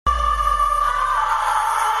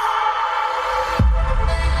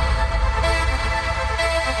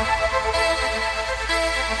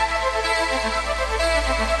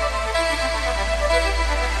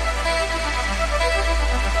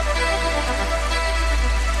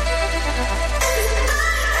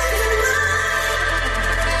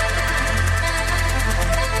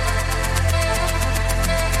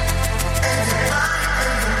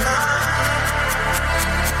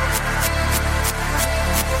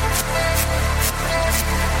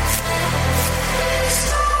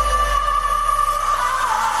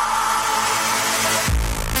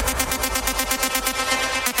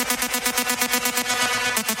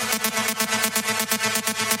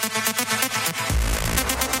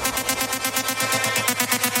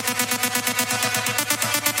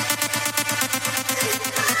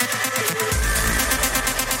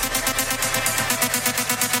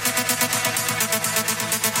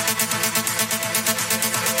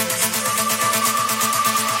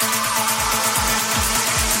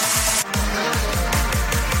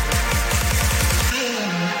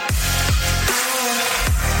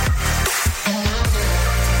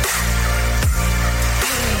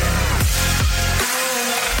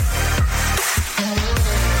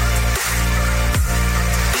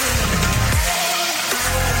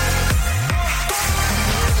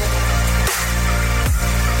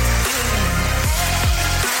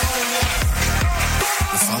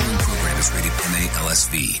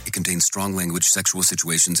RSV. It contains strong language, sexual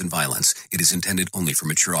situations, and violence. It is intended only for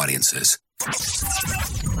mature audiences.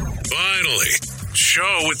 Finally,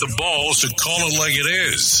 show with the balls to call it like it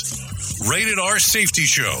is. Rated R Safety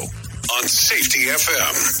Show on Safety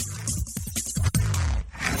FM.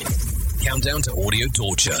 Countdown to audio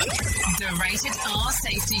torture. The Rated R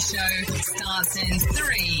Safety Show starts in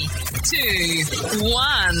 3, 2,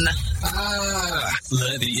 1.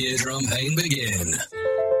 Let the eardrum pain begin.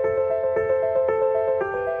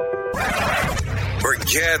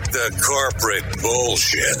 Forget the corporate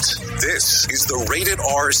bullshit. This is the Rated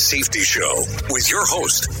R Safety Show with your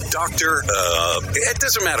host, Dr. It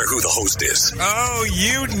doesn't matter who the host is. Oh,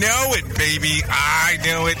 you know it, baby. I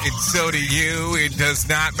know it, and so do you. It does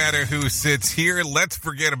not matter who sits here. Let's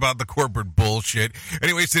forget about the corporate bullshit.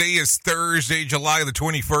 Anyways, today is Thursday, July the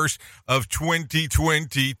 21st of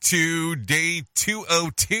 2022, day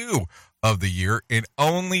 202. Of the year in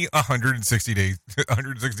only 160 days,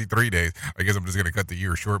 163 days. I guess I'm just going to cut the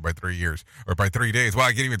year short by 3 years or by 3 days. Wow,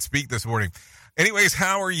 I can't even speak this morning. Anyways,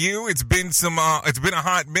 how are you? It's been a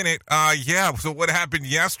hot minute. Yeah. So what happened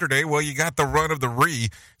yesterday? Well, you got the run of the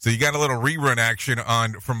so you got a little rerun action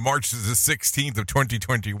from March the 16th of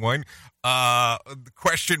 2021. The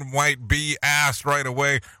question might be asked right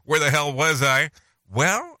away. Where the hell was I?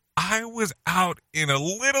 Well, I was out in a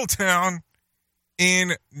little town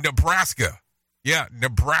in Nebraska. Yeah,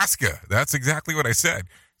 Nebraska. That's exactly what I said.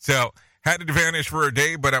 So, had to vanish for a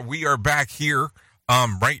day, but we are back here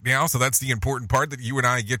right now. So, that's the important part, that you and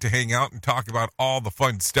I get to hang out and talk about all the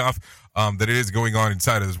fun stuff that is going on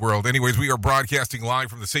inside of this world. Anyways, we are broadcasting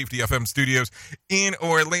live from the Safety FM studios in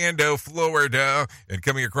Orlando, Florida, and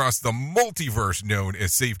coming across the multiverse known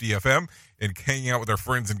as Safety FM and hanging out with our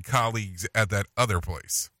friends and colleagues at that other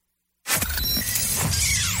place.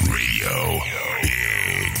 Radio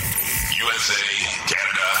Big. USA,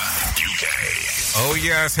 Canada, UK. Oh,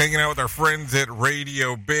 yes, hanging out with our friends at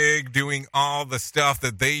Radio Big, doing all the stuff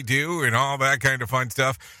that they do and all that kind of fun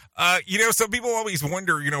stuff. Some people always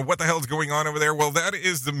wonder, what the hell's going on over there? Well, that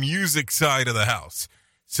is the music side of the house.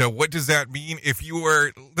 So what does that mean? If you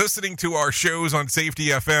are listening to our shows on Safety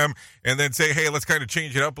FM and then say, hey, let's kind of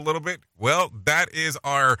change it up a little bit, well, that is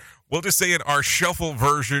our shuffle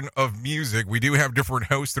version of music. We do have different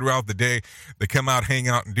hosts throughout the day that come out, hang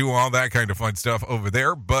out, and do all that kind of fun stuff over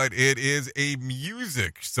there, but it is a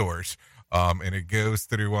music source, and it goes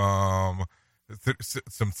through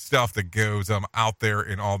some stuff that goes out there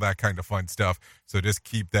and all that kind of fun stuff. So just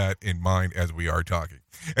keep that in mind as we are talking.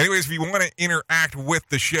 Anyways, if you want to interact with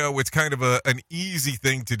the show, it's kind of an easy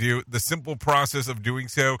thing to do. The simple process of doing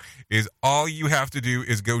so is all you have to do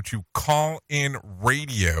is go to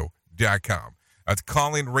callinradio.com. That's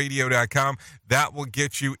callinradio.com. That will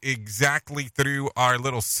get you exactly through our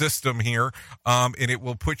little system here, and it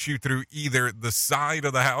will put you through either the side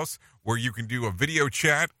of the house where you can do a video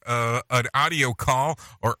chat, an audio call,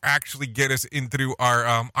 or actually get us in through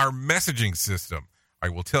our messaging system. I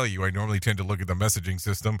will tell you, I normally tend to look at the messaging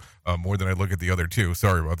system more than I look at the other two.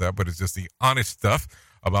 Sorry about that, but it's just the honest stuff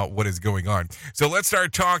about what is going on. So let's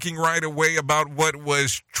start talking right away about what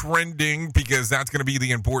was trending, because that's going to be the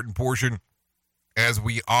important portion as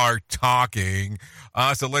we are talking.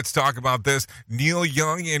 So let's talk about this. Neil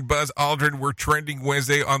Young and Buzz Aldrin were trending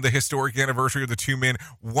Wednesday on the historic anniversary of the two men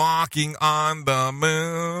walking on the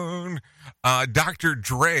moon. Dr.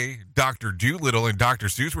 Dre, Dr. Doolittle, and Dr.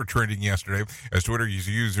 Seuss were trending yesterday as Twitter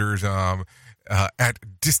users at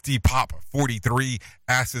DistyPop43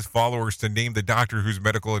 asked his followers to name the doctor whose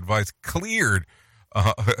medical advice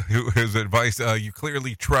his advice you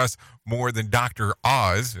clearly trust more than Dr.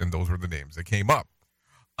 Oz, and those were the names that came up.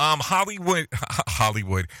 Halloween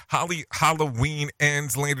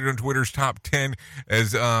Ends landed on Twitter's top 10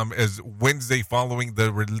 as Wednesday following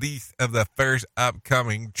the release of the first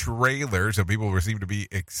upcoming trailer. So people seem to be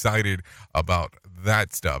excited about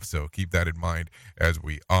that stuff. So keep that in mind as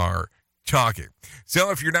we are talking.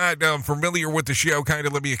 So if you're not familiar with the show, kind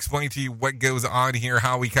of let me explain to you what goes on here,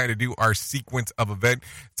 how we kind of do our sequence of event.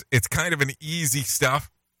 It's kind of an easy stuff.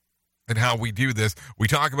 And how we do this, we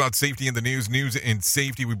talk about safety in the news and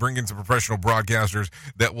safety. We bring in some professional broadcasters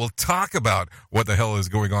that will talk about what the hell is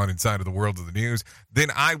going on inside of the world of the news. Then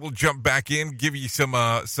I will jump back in, give you some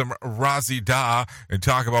Razi Da, and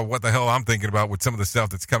talk about what the hell I'm thinking about with some of the stuff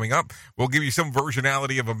that's coming up. We'll give you some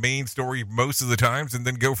versionality of a main story most of the times, and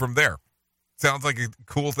then go from there. Sounds like a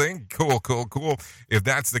cool thing? Cool. If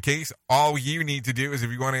that's the case, all you need to do is,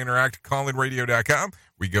 if you want to interact, callinradio.com.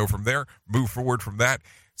 We go from there, move forward from that.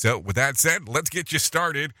 So, with that said, let's get you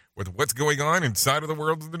started with what's going on inside of the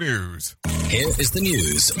world of the news. Here is the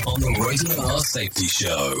news on the Rated R Safety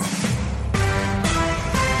Show.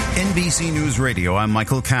 In NBC News Radio, I'm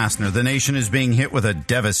Michael Kastner. The nation is being hit with a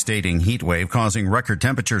devastating heat wave causing record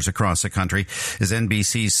temperatures across the country. As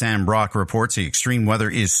NBC's Sam Brock reports, the extreme weather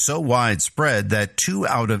is so widespread that 2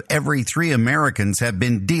 out of every 3 Americans have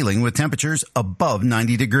been dealing with temperatures above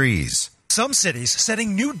 90 degrees. Some cities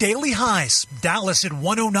setting new daily highs. Dallas at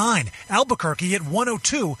 109, Albuquerque at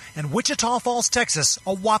 102, and Wichita Falls, Texas,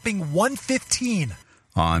 a whopping 115.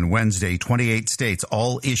 On Wednesday, 28 states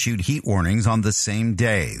all issued heat warnings on the same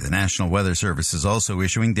day. The National Weather Service is also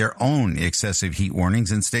issuing their own excessive heat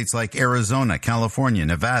warnings in states like Arizona, California,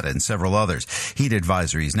 Nevada, and several others. Heat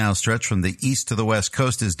advisories now stretch from the east to the west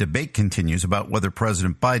coast as debate continues about whether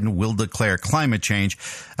President Biden will declare climate change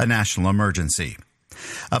a national emergency.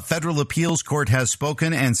 A federal appeals court has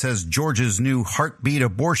spoken and says Georgia's new heartbeat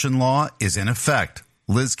abortion law is in effect.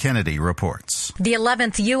 Liz Kennedy reports. The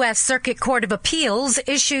 11th U.S. Circuit Court of Appeals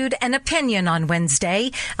issued an opinion on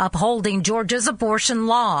Wednesday upholding Georgia's abortion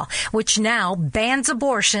law, which now bans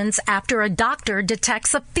abortions after a doctor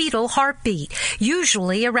detects a fetal heartbeat,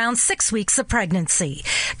 usually around 6 weeks of pregnancy.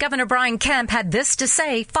 Governor Brian Kemp had this to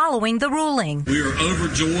say following the ruling. We are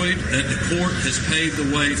overjoyed that the court has paved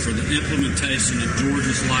the way for the implementation of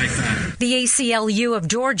Georgia's Life Act. The ACLU of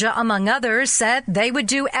Georgia, among others, said they would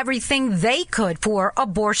do everything they could for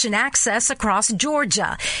abortion access across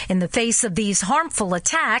Georgia in the face of these harmful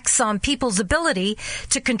attacks on people's ability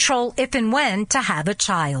to control if and when to have a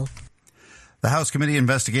child. The House committee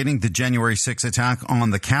investigating the January 6 attack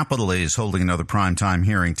on the Capitol is holding another primetime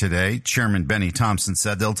hearing today. Chairman Benny Thompson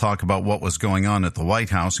said they'll talk about what was going on at the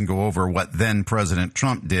White House and go over what then President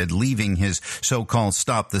Trump did, leaving his so-called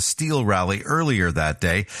Stop the Steal rally earlier that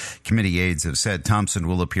day. Committee aides have said Thompson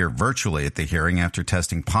will appear virtually at the hearing after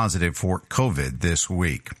testing positive for COVID this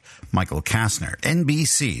week. Michael Kastner,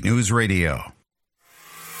 NBC News Radio.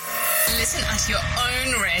 Listen at your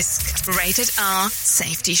own risk. Rated R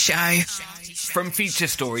Safety Show. From Feature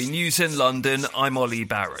Story News in London, I'm Ollie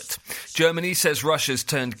Barrett. Germany says Russia's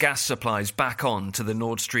turned gas supplies back on to the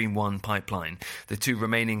Nord Stream 1 pipeline. The 2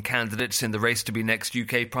 remaining candidates in the race to be next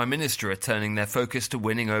UK Prime Minister are turning their focus to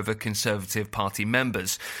winning over Conservative Party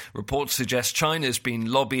members. Reports suggest China's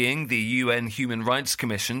been lobbying the UN Human Rights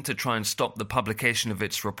Commission to try and stop the publication of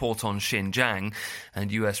its report on Xinjiang,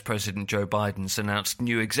 and US President Joe Biden's announced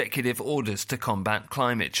new executive orders to combat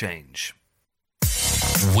climate change.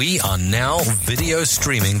 We are now video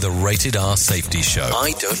streaming the Rated R Safety Show.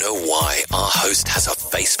 I don't know why our host has a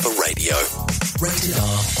face for radio. Rated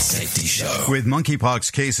R Safety Show. With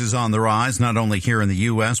monkeypox cases on the rise, not only here in the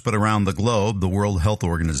U.S., but around the globe, the World Health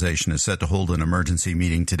Organization is set to hold an emergency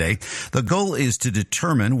meeting today. The goal is to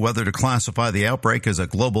determine whether to classify the outbreak as a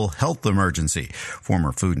global health emergency.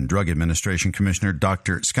 Former Food and Drug Administration Commissioner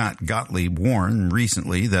Dr. Scott Gottlieb warned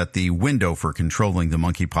recently that the window for controlling the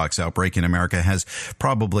monkeypox outbreak in America has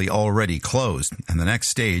probably already closed, and the next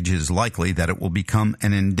stage is likely that it will become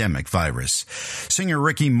an endemic virus. Singer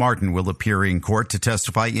Ricky Martin will appear in court to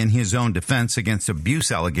testify in his own defense against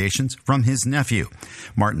abuse allegations from his nephew.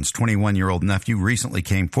 Martin's 21-year-old nephew recently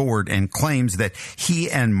came forward and claims that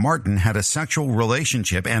he and Martin had a sexual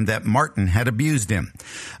relationship and that Martin had abused him.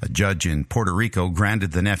 A judge in Puerto Rico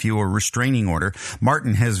granted the nephew a restraining order.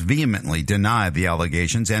 Martin has vehemently denied the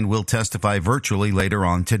allegations and will testify virtually later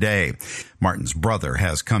on today. Martin's brother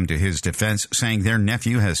has come to his defense, saying their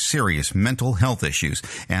nephew has serious mental health issues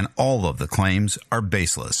and all of the claims are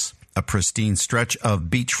baseless. A pristine stretch of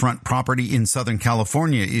beachfront property in Southern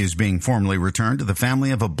California is being formally returned to the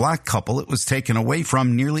family of a black couple it was taken away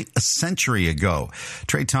from nearly a century ago.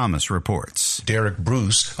 Trey Thomas reports. Derek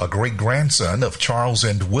Bruce, a great-grandson of Charles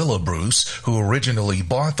and Willa Bruce, who originally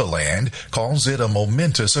bought the land, calls it a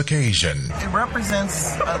momentous occasion. It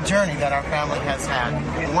represents a journey that our family has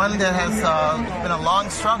had, one that has been a long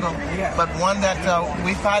struggle, but one that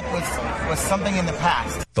we thought was something in the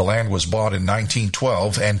past. The land was bought in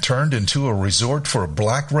 1912 and turned into a resort for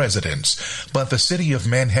black residents, but the city of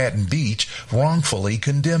Manhattan Beach wrongfully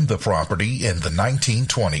condemned the property in the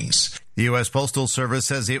 1920s. The U.S. Postal Service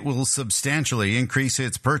says it will substantially increase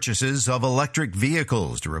its purchases of electric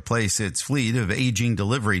vehicles to replace its fleet of aging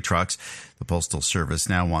delivery trucks. The Postal Service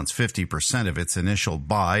now wants 50% of its initial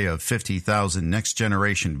buy of 50,000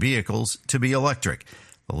 next-generation vehicles to be electric.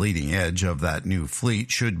 The leading edge of that new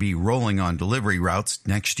fleet should be rolling on delivery routes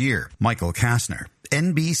next year. Michael Kastner,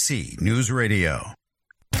 NBC News Radio.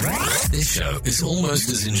 This show is almost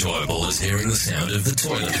as enjoyable as hearing the sound of the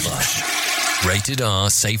toilet flush. Rated R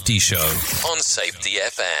Safety Show on Safety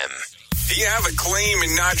FM. Do you have a claim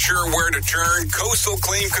and not sure where to turn? Coastal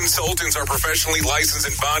Claim Consultants are professionally licensed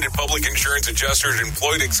and bonded public insurance adjusters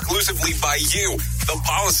employed exclusively by you, the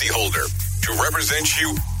policyholder, to represent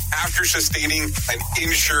you after sustaining an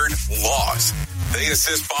insured loss. They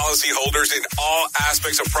assist policyholders in all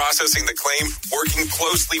aspects of processing the claim, working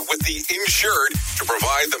closely with the insured to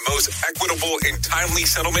provide the most equitable and timely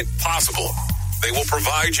settlement possible. They will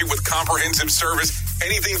provide you with comprehensive service,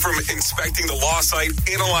 anything from inspecting the loss site,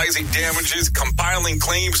 analyzing damages, compiling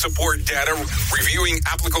claim support data, reviewing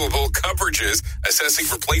applicable coverages, assessing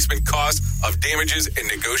replacement costs of damages, and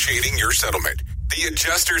negotiating your settlement. The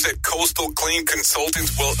adjusters at Coastal Claim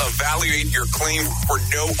Consultants will evaluate your claim for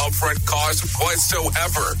no upfront cost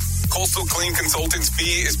whatsoever. Coastal Claim Consultants'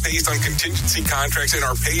 fee is based on contingency contracts and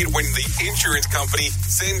are paid when the insurance company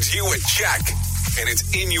sends you a check and it's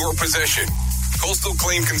in your possession. Coastal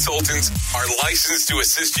Claim Consultants are licensed to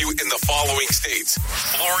assist you in the following states: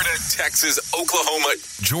 Florida, Texas, Oklahoma,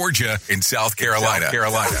 Georgia, and South Carolina. For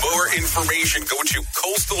more information, go to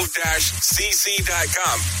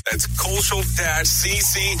coastal-cc.com. That's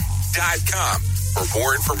coastal-cc.com. For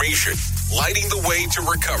more information, lighting the way to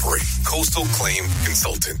recovery. Coastal Claim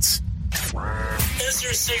Consultants. Is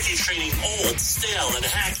your safety training old, stale, and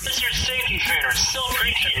hacked? Is your safety trainer still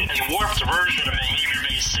preaching a warped version of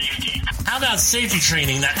behavior-based safety? How about safety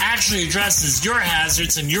training that actually addresses your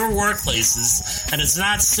hazards in your workplaces and is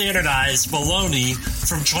not standardized baloney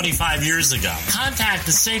from 25 years ago? Contact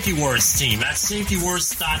the Safety Wars team at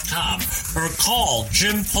safetywars.com or call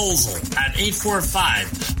Jim Posel at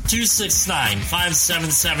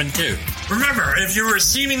 845-269-5772. Remember, if you're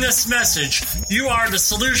receiving this message, you are the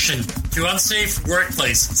solution to unsafe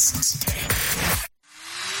workplaces.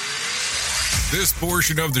 This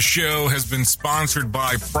portion of the show has been sponsored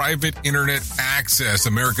by Private Internet Access,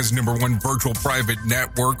 America's #1 virtual private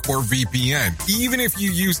network, or VPN. Even if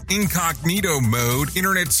you use incognito mode,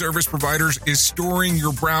 internet service providers is storing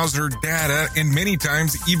your browser data and many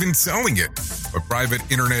times even selling it. But Private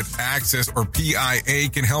Internet Access, or PIA,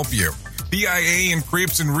 can help you. PIA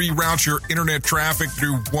encrypts and reroutes your internet traffic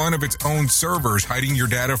through one of its own servers, hiding your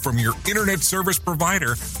data from your internet service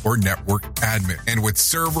provider or network admin. And with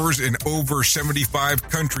servers in over 75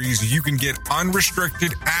 countries, you can get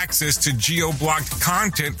unrestricted access to geo-blocked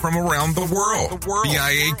content from around the world.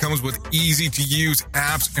 PIA comes with easy-to-use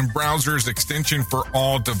apps and browsers extension for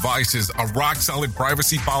all devices, a rock-solid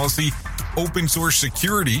privacy policy, open source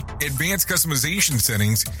security, advanced customization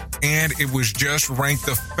settings, and it was just ranked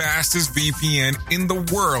the fastest VPN in the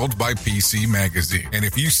world by PC Magazine. And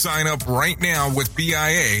if you sign up right now with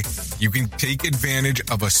PIA, you can take advantage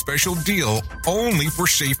of a special deal only for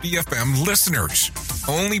Safety FM listeners.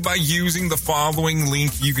 Only by using the following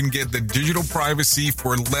link, you can get the digital privacy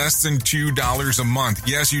for less than $2 a month.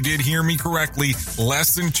 Yes, you did hear me correctly,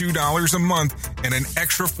 less than $2 a month, and an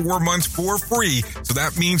extra 4 months for free. So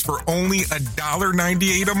that means for only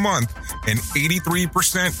 $1.98 a month and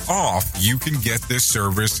 83% off, you can get this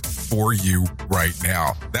service for you right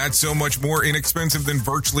now. That's so much more inexpensive than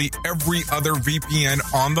virtually every other VPN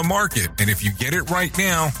on the market. And if you get it right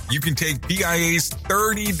now, you can take PIA's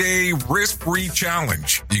 30-day risk-free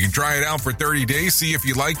challenge. You can try it out for 30 days, see if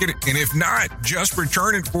you like it, and if not, just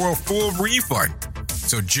return it for a full refund.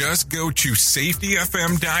 So just go to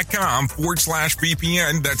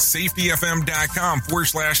safetyfm.com/VPN. That's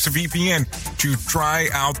safetyfm.com/VPN to try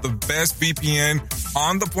out the best VPN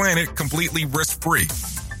on the planet completely risk-free.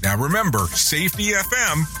 Now remember,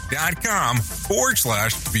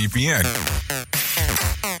 safetyfm.com/VPN.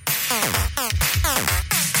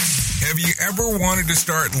 Have you ever wanted to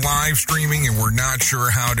start live streaming and were not sure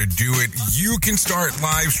how to do it? You can start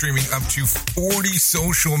live streaming up to 40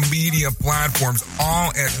 social media platforms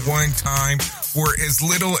all at one time for as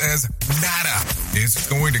little as nada. It's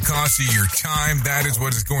going to cost you your time. That is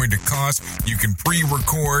what it's going to cost. You can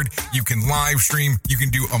pre-record, you can live stream, you can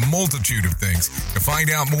do a multitude of things. To find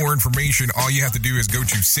out more information, all you have to do is go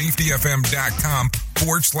to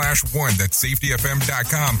safetyfm.com/one. That's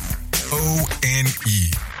safetyfm.com,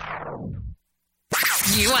 ONE.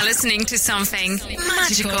 You are listening to something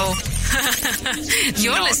magical.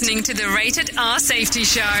 You're listening to the Rated R Safety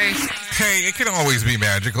Show. Hey, it can always be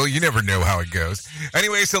magical. You never know how it goes.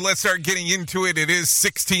 Anyway, so let's start getting into it. It is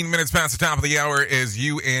 16 minutes past the top of the hour as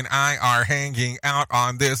you and I are hanging out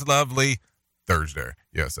on this lovely Thursday.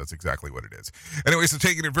 Yes, that's exactly what it is. Anyway, so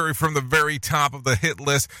taking it from the very top of the hit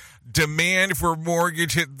list, demand for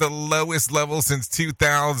mortgage hit the lowest level since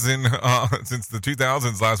 2000, since the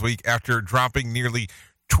 2000s last week after dropping nearly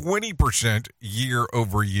 20% year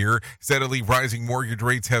over year. Steadily rising mortgage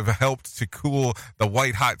rates have helped to cool the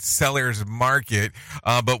white-hot sellers market.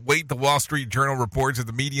 But wait, the Wall Street Journal reports that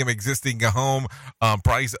the median existing home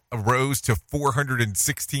price rose to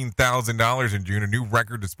 $416,000 in June, a new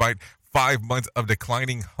record despite 5 months of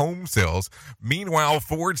declining home sales. Meanwhile,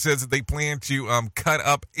 Ford says that they plan to cut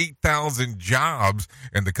up 8,000 jobs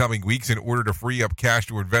in the coming weeks in order to free up cash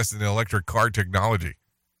to invest in electric car technology.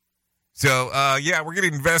 So, we're going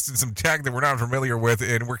to invest in some tech that we're not familiar with,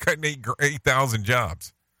 and we're cutting 8,000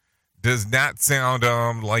 jobs. Does not sound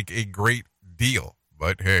like a great deal.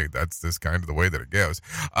 But, hey, that's just kind of the way that it goes.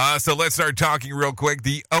 So let's start talking real quick.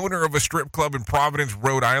 The owner of a strip club in Providence,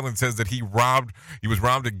 Rhode Island, says that he was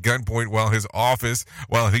robbed at gunpoint while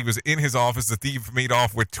he was in his office. The thief made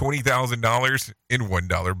off with $20,000 in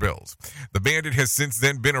 $1 bills. The bandit has since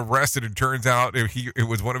then been arrested, and turns out it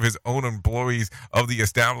was one of his own employees of the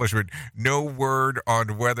establishment. No word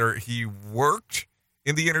on whether he worked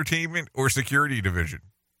in the entertainment or security division.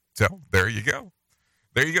 So there you go.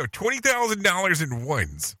 There you go. $20,000 in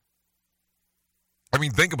ones. I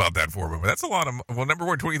mean, think about that for a moment. That's a lot of, well, number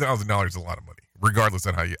one, $20,000 is a lot of money, regardless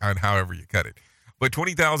on however you cut it. But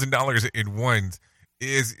 $20,000 in ones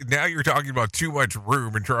is, now you're talking about too much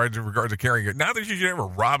room in regards to carrying it. Not that you should ever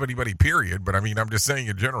rob anybody, period, but I mean, I'm just saying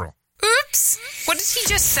in general. Oops! What did he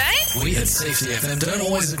just say? We at Safety FM don't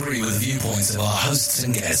always agree with the viewpoints of our hosts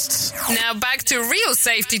and guests. Now back to real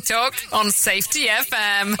safety talk on Safety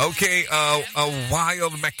FM. Okay, a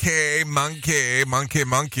wild monkey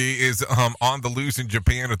is on the loose in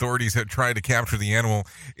Japan. Authorities have tried to capture the animal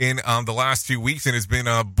in the last 2 weeks and has been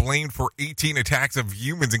blamed for 18 attacks of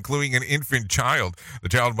humans, including an infant child. The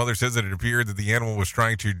child mother says that it appeared that the animal was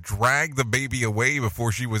trying to drag the baby away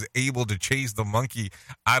before she was able to chase the monkey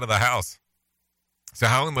out of the house. So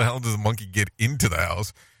how in the hell does the monkey get into the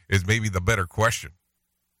house is maybe the better question.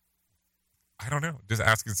 I don't know. Just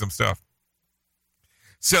asking some stuff.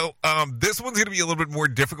 So this one's going to be a little bit more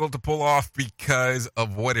difficult to pull off because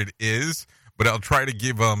of what it is, but I'll try to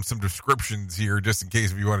give some descriptions here just in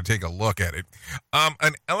case if you want to take a look at it.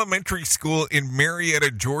 An elementary school in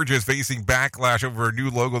Marietta, Georgia is facing backlash over a new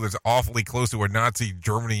logo that's awfully close to a Nazi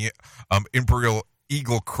Germany Imperial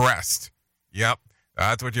Eagle crest. Yep.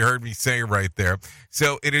 That's what you heard me say right there.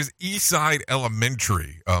 So it is Eastside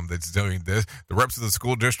Elementary that's doing this. The reps of the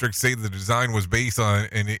school district say the design was based on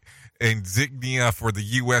an insignia for the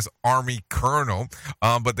U.S. Army colonel,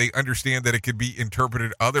 but they understand that it could be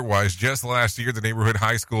interpreted otherwise. Just last year, the neighborhood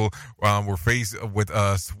high school were faced with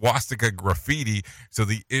swastika graffiti, so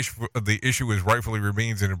the issue is rightfully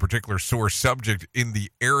remains in a particular sore subject in the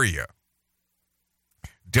area.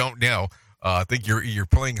 Don't know. I think you're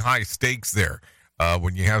playing high stakes there.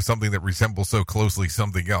 When you have something that resembles so closely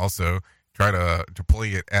something else, so try to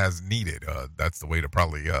play it as needed. That's the way to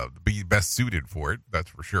probably be best suited for it, that's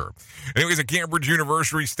for sure. Anyways, a Cambridge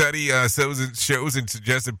University study shows and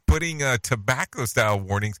suggested putting tobacco-style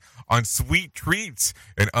warnings on sweet treats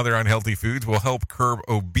and other unhealthy foods will help curb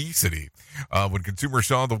obesity. When consumers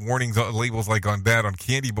saw the warnings on labels like on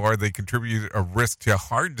candy bar, they contributed a risk to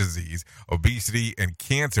heart disease, obesity, and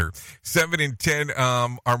cancer. 7 in 10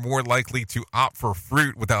 are more likely to opt for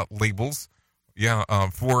fruit without labels.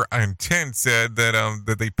 4 in 10 said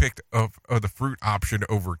that they picked the fruit option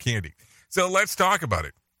over candy. So let's talk about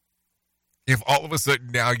it. If all of a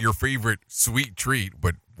sudden now your favorite sweet treat,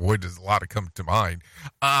 but boy, does a lot of come to mind,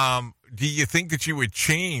 do you think that you would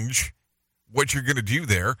change what you're going to do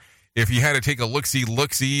there if you had to take a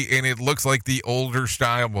look-see, and it looks like the older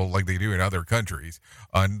style, well, like they do in other countries,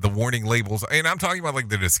 on the warning labels? And I'm talking about like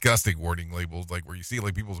the disgusting warning labels, like where you see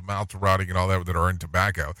like people's mouths rotting and all that are in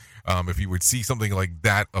tobacco. If you would see something like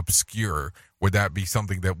that obscure, would that be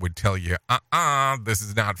something that would tell you, this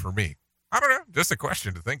is not for me? I don't know. Just a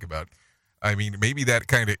question to think about. I mean, maybe that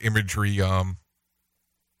kind of imagery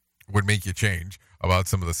would make you change about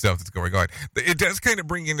some of the stuff that's going on. It does kind of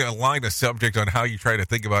bring into a line of subject on how you try to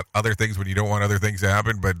think about other things when you don't want other things to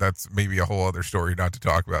happen, but that's maybe a whole other story not to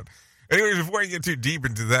talk about. Anyways, before I get too deep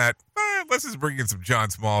into that, let's just bring in some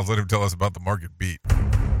John Smalls. Let him tell us about the Market Beat.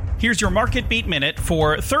 Here's your Market Beat Minute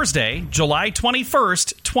for Thursday, July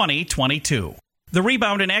 21st, 2022. The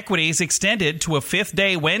rebound in equities extended to a fifth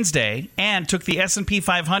day Wednesday and took the S&P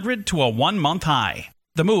 500 to a 1-month high.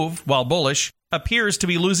 The move, while bullish, appears to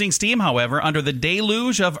be losing steam, however, under the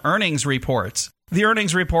deluge of earnings reports. The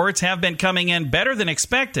earnings reports have been coming in better than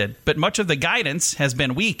expected, but much of the guidance has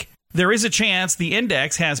been weak. There is a chance the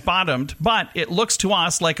index has bottomed, but it looks to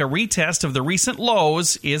us like a retest of the recent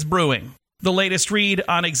lows is brewing. The latest read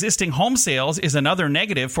on existing home sales is another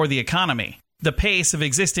negative for the economy. The pace of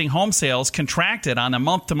existing home sales contracted on a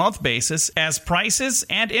month-to-month basis as prices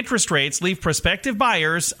and interest rates leave prospective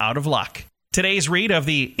buyers out of luck. Today's read of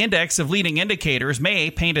the Index of Leading Indicators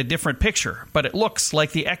may paint a different picture, but it looks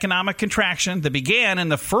like the economic contraction that began in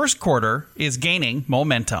the first quarter is gaining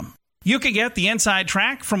momentum. You can get the inside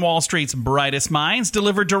track from Wall Street's brightest minds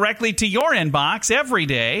delivered directly to your inbox every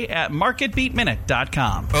day at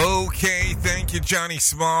MarketBeatMinute.com. Okay, thank you, Johnny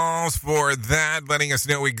Smalls, for that, letting us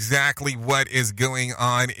know exactly what is going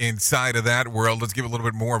on inside of that world. Let's give a little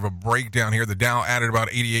bit more of a breakdown here. The Dow added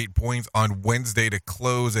about 88 points on Wednesday to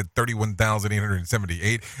close at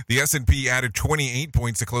 31,878. The S&P added 28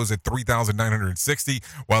 points to close at 3,960,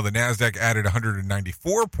 while the NASDAQ added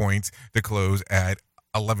 194 points to close at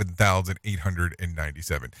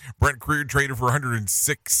 11,897. Brent crude traded for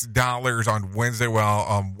 $106 on Wednesday,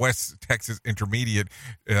 while West Texas Intermediate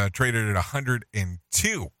traded at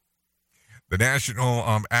 102. The national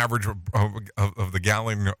average of the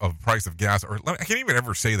gallon of price of gas, or I can't even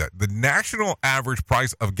ever say that. The national average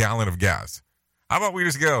price of gallon of gas. How about we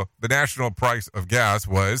just go? The national price of gas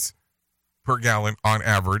was per gallon on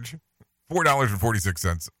average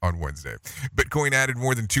 $4.46 on Wednesday. Bitcoin added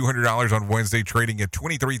more than $200 on Wednesday, trading at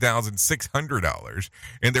 $23,600.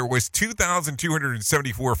 And there was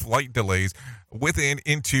 2,274 flight delays within,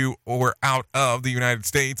 into, or out of the United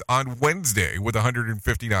States on Wednesday, with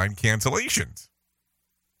 159 cancellations.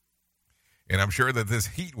 And I'm sure that this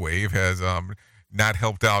heat wave has not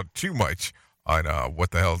helped out too much on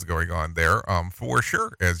what the hell is going on there, for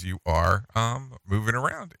sure, as you are moving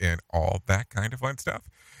around and all that kind of fun stuff.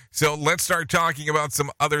 So let's start talking about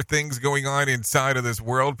some other things going on inside of this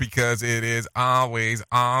world, because it is always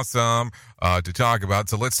awesome to talk about.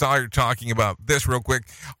 So let's start talking about this real quick.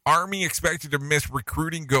 Army expected to miss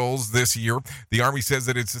recruiting goals this year. The Army says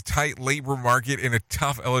that it's a tight labor market and a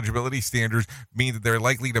tough eligibility standards mean that they're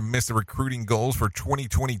likely to miss the recruiting goals for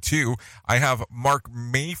 2022. I have Mark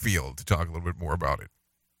Mayfield to talk a little bit more about it.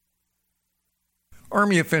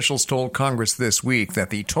 Army officials told Congress this week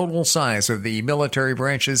that the total size of the military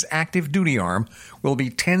branch's active duty arm will be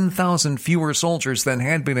 10,000 fewer soldiers than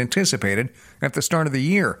had been anticipated at the start of the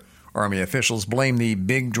year. Army officials blame the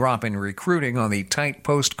big drop in recruiting on the tight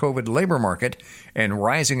post-COVID labor market and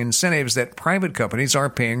rising incentives that private companies are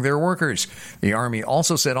paying their workers. The Army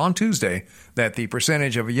also said on Tuesday that the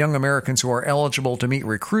percentage of young Americans who are eligible to meet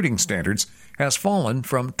recruiting standards has fallen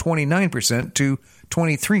from 29% to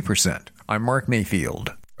 23%. I'm Mark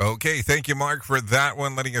Mayfield. Okay, thank you, Mark, for that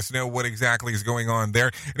one, letting us know what exactly is going on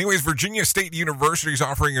there. Anyways, Virginia State University is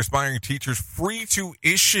offering aspiring teachers free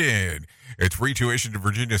tuition. It's free tuition to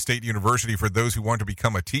Virginia State University for those who want to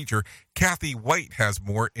become a teacher. Kathy White has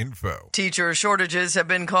more info. Teacher shortages have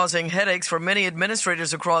been causing headaches for many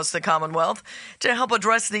administrators across the Commonwealth. To help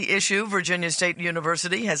address the issue, Virginia State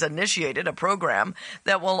University has initiated a program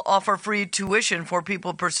that will offer free tuition for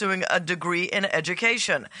people pursuing a degree in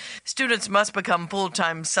education. Students must become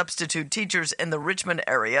full-time substitute teachers in the Richmond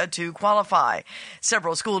area to qualify.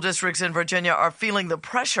 Several school districts in Virginia are feeling the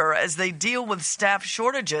pressure as they deal with staff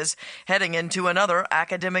shortages heading into another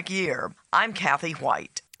academic year. I'm Kathy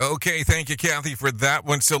White. Okay, thank you, Kathy, for that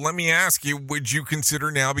one. So let me ask you, would you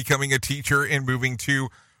consider now becoming a teacher and moving to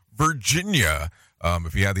Virginia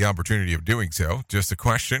if you had the opportunity of doing so? Just a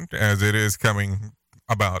question, as it is coming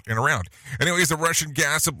about and around. Anyways, the Russian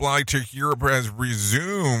gas supply to Europe has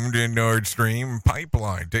resumed in Nord Stream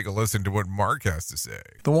pipeline. Take a listen to what Mark has to say.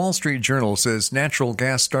 The Wall Street Journal says natural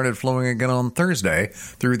gas started flowing again on Thursday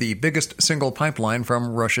through the biggest single pipeline from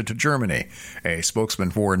Russia to Germany. A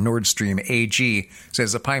spokesman for Nord Stream AG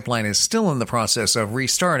says the pipeline is still in the process of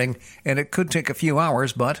restarting, and it could take a few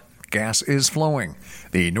hours, but gas is flowing.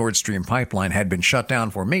 The Nord Stream pipeline had been shut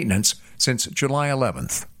down for maintenance since July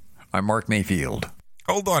 11th. I'm Mark Mayfield.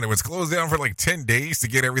 Hold on, it was closed down for like 10 days to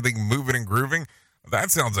get everything moving and grooving? That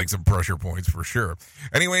sounds like some pressure points for sure.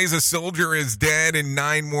 Anyways, a soldier is dead and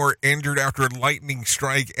 9 more injured after a lightning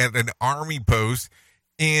strike at an army post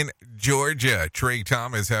in Georgia. Trey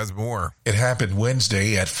Thomas has more. It happened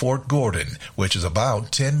Wednesday at Fort Gordon, which is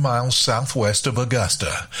about 10 miles southwest of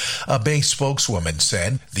Augusta. A base spokeswoman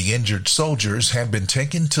said the injured soldiers had been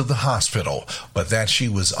taken to the hospital, but that she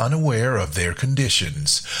was unaware of their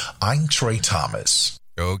conditions. I'm Trey Thomas.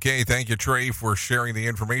 Okay, thank you, Trey, for sharing the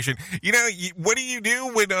information. You know, what do you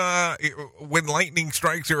do when lightning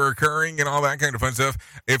strikes are occurring and all that kind of fun stuff?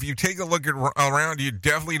 If you take a look around, you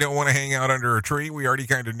definitely don't want to hang out under a tree. We already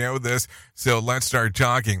kind of know this, so let's start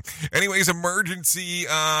talking. Anyways, emergency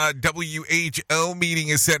WHO meeting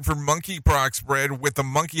is set for monkeypox spread, with the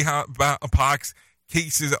monkeypox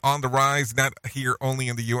cases on the rise, not here only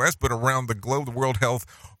in the U.S., but around the globe. The World Health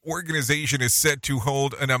organization is set to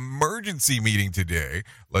hold an emergency meeting today.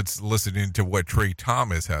 Let's listen into what Trey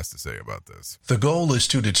Thomas has to say about this. The goal is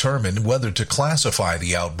to determine whether to classify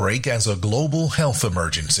the outbreak as a global health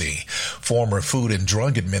emergency. Former Food and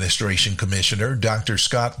Drug Administration Commissioner Dr.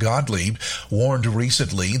 Scott Gottlieb warned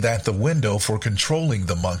recently that the window for controlling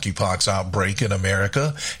the monkeypox outbreak in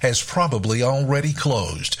America has probably already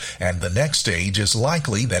closed, and the next stage is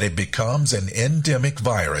likely that it becomes an endemic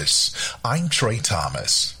virus. I'm Trey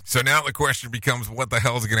Thomas. So now the question becomes, what the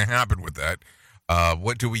hell is going to happen with that?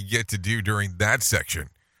 What do we get to do during that section?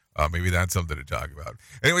 Maybe that's something to talk about.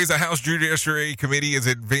 Anyways, the House Judiciary Committee is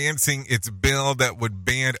advancing its bill that would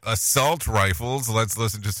ban assault rifles. Let's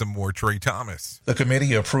listen to some more Trey Thomas. The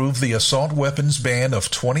committee approved the assault weapons ban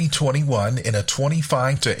of 2021 in a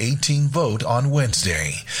 25-18 vote on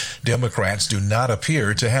Wednesday. Democrats do not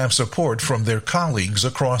appear to have support from their colleagues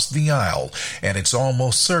across the aisle, and it's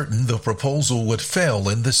almost certain the proposal would fail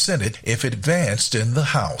in the Senate if it advanced in the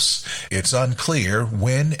House. It's unclear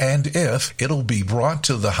when and if it'll be brought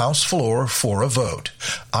to the House floor for a vote.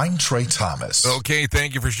 I'm Trey Thomas. Okay,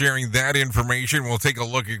 thank you for sharing that information. We'll take a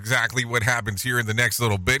look exactly what happens here in the next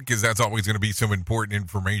little bit, because that's always going to be some important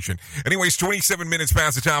information. Anyways, 27 minutes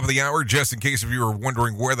past the top of the hour, just in case if you were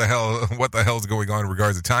wondering what the hell's going on in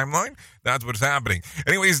regards to timeline, that's what's happening.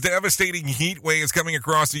 Anyways, devastating heat wave is coming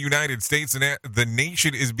across the United States, and the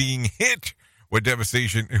nation is being hit with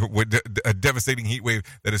a devastating heat wave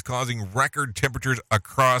that is causing record temperatures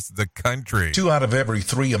across the country. 2 out of every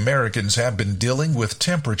 3 Americans have been dealing with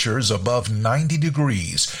temperatures above 90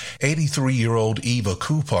 degrees. 83-year-old Eva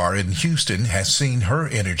Kupar in Houston has seen her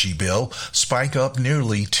energy bill spike up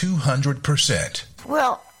nearly 200%.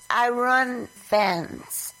 Well, I run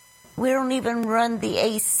fans. We don't even run the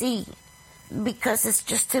AC because it's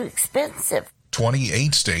just too expensive.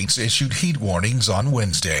 28 states issued heat warnings on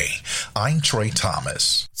Wednesday. I'm Trey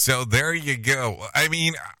Thomas. So there you go. I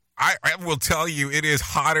mean, I will tell you, it is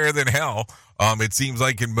hotter than hell. It seems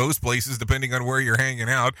like in most places, depending on where you're hanging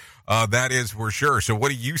out, that is for sure. So what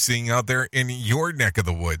are you seeing out there in your neck of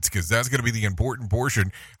the woods? Because that's going to be the important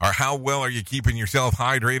portion. Or how well are you keeping yourself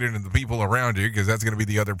hydrated and the people around you? Because that's going to be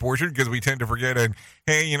the other portion. Because we tend to forget, and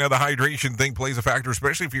hey, the hydration thing plays a factor,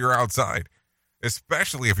 especially if you're outside.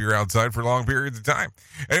 Especially if you're outside for long periods of time.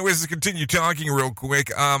 Anyways, let's continue talking real quick.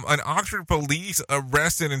 An Oxford police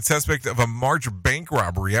arrested and suspect of a March bank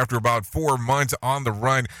robbery after about 4 months on the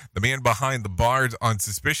run. The man behind the bars on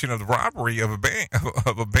suspicion of the robbery of a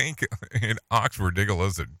bank in Oxford. Take a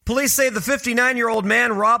listen. Police say the 59-year-old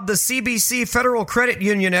man robbed the CBC Federal Credit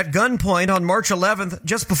Union at gunpoint on March 11th,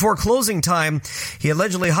 just before closing time. He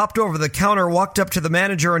allegedly hopped over the counter, walked up to the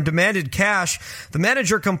manager, and demanded cash. The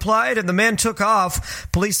manager complied, and the man took off.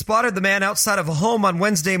 Police spotted the man outside of a home on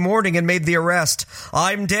Wednesday morning and made the arrest.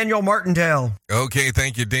 I'm Daniel Martindale. Okay,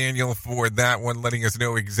 thank you, Daniel, for that one, letting us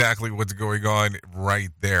know exactly what's going on right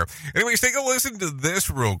there. Anyways, take a listen to this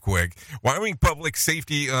real quick. Wyoming Public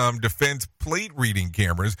Safety defends plate reading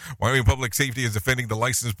cameras. Wyoming Public Safety is defending the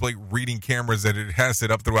license plate reading cameras that it has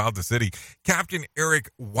set up throughout the city. Captain Eric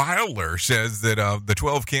Wilder says that the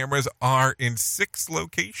 12 cameras are in 6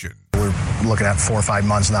 locations. We're looking at 4 or 5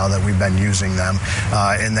 months now that we've been using them.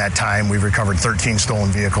 In that time, we've recovered 13 stolen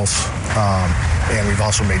vehicles, and we've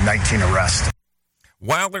also made 19 arrests.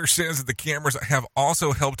 Wilder says that the cameras have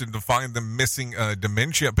also helped him to find the missing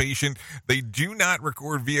dementia patient. They do not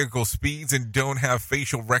record vehicle speeds and don't have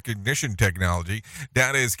facial recognition technology.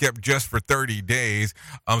 Data is kept just for 30 days.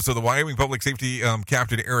 So the Wyoming Public Safety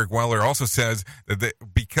Captain Eric Wilder also says that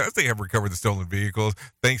because they have recovered the stolen vehicles,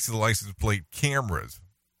 thanks to the license plate cameras.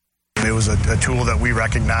 It was a tool that we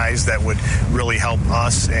recognized that would really help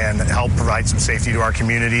us and help provide some safety to our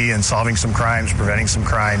community and solving some crimes, preventing some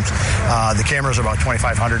crimes. The cameras are about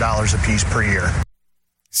 $2,500 a piece per year.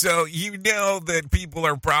 So you know that people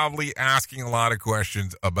are probably asking a lot of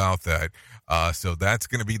questions about that. So that's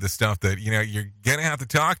going to be the stuff that, you're going to have to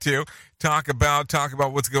talk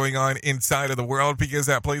about what's going on inside of the world, because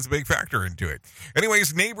that plays a big factor into it.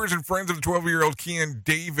 Anyways, neighbors and friends of the 12-year-old Kian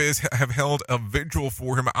Davis have held a vigil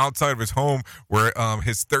for him outside of his home, where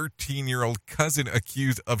his 13-year-old cousin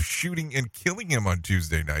accused of shooting and killing him on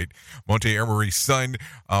Tuesday night. Monte Emery's son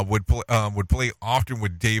would play often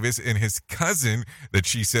with Davis, and his cousin, that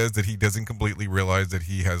she says that he doesn't completely realize that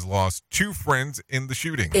he has lost 2 friends in the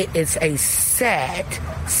shooting. It is a sad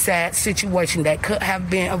situation that could have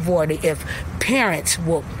been avoided if parents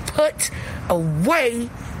will put away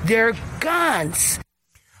their guns.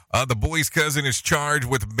 The boy's cousin is charged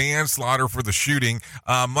with manslaughter for the shooting.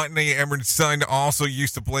 Monday Emeron's son also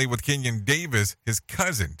used to play with Kenyon Davis, his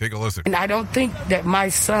cousin. Take a listen. And I don't think that my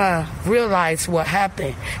son realized what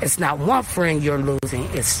happened. It's not one friend you're losing,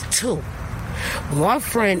 it's two. One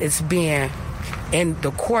friend is being in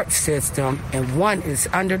the court system and one is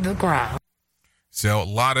under the ground. So a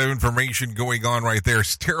lot of information going on right there.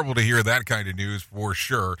 It's terrible to hear that kind of news for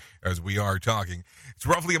sure as we are talking. It's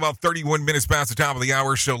roughly about 31 minutes past the top of the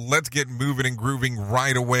hour, so let's get moving and grooving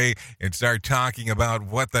right away and start talking about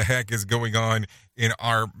what the heck is going on in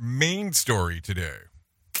our main story today.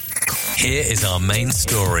 Here is our main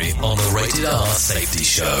story on the Rated R Safety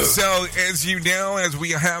Show. So, as you know, as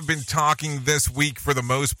we have been talking this week for the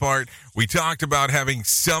most part, we talked about having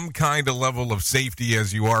some kind of level of safety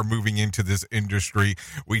as you are moving into this industry.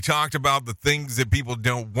 We talked about the things that people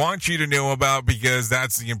don't want you to know about because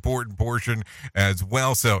that's the important portion as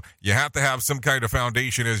well. So, you have to have some kind of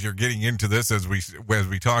foundation as you're getting into this, as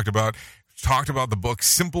we talked about. Talked about the book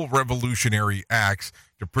Simple Revolutionary Acts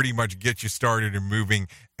to pretty much get you started and moving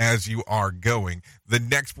as you are going. The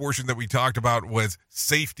next portion that we talked about was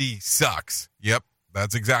Safety Sucks. Yep,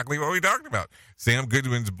 that's exactly what we talked about. Sam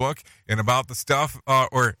Goodwin's book and about the stuff,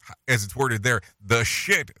 or as it's worded there, the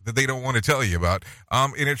shit that they don't want to tell you about.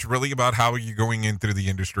 And it's really about how you're going in through the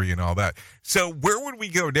industry and all that. So where would we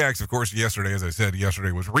go next? Of course, yesterday, as I said,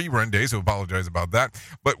 yesterday was rerun day, so apologize about that.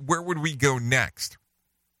 But where would we go next?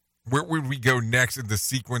 Where would we go next in the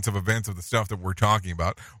sequence of events of the stuff that we're talking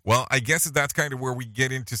about? Well, I guess that's kind of where we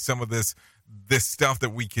get into some of this stuff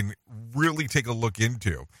that we can really take a look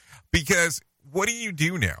into. Because what do you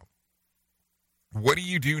do now? What do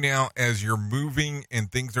you do now as you're moving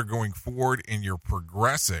and things are going forward and you're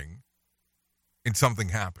progressing and something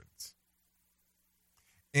happens?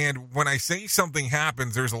 And when I say something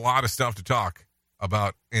happens, there's a lot of stuff to talk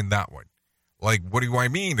about in that one. Like, what do I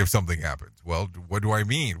mean if something happens? Well, what do I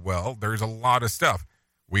mean? Well, there's a lot of stuff.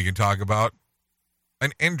 We can talk about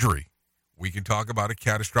an injury. We can talk about a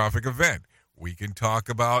catastrophic event. We can talk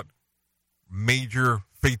about major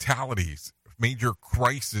fatalities, major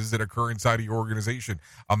crises that occur inside of your organization,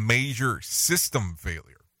 a major system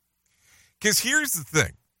failure. Because here's the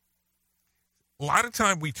thing. A lot of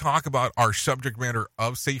time we talk about our subject matter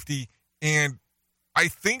of safety, and I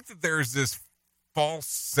think that there's this false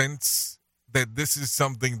sense that this is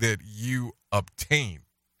something that you obtain.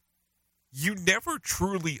 You never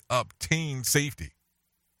truly obtain safety.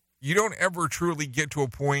 You don't ever truly get to a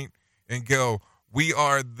point and go, we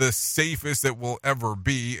are the safest that we'll ever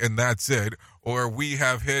be, and that's it. Or we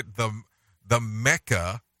have hit the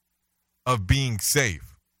mecca of being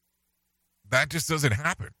safe. That just doesn't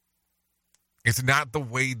happen. It's not the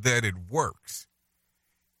way that it works.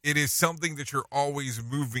 It is something that you're always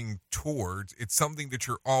moving towards. It's something that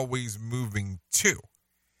you're always moving to.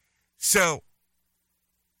 So,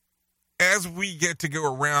 as we get to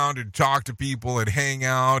go around and talk to people and hang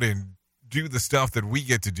out and do the stuff that we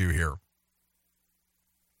get to do here,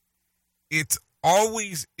 it's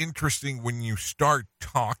always interesting when you start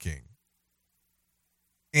talking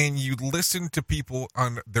and you listen to people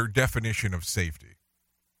on their definition of safety.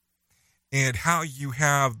 And how you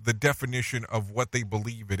have the definition of what they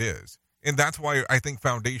believe it is. And that's why I think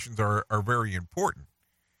foundations are very important.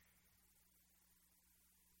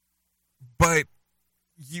 But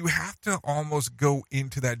you have to almost go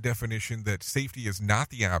into that definition that safety is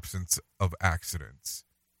not the absence of accidents.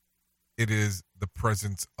 It is the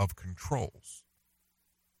presence of controls.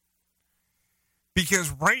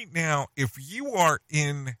 Because right now, if you are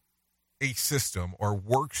in a system or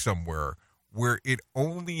work somewhere where it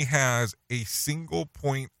only has a single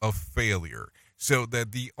point of failure, so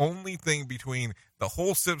that the only thing between the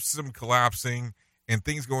whole system collapsing and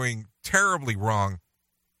things going terribly wrong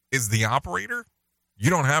is the operator, you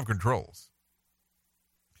don't have controls.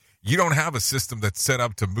 You don't have a system that's set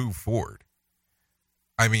up to move forward.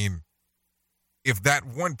 I mean, if that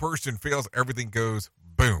one person fails, everything goes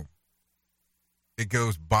boom. It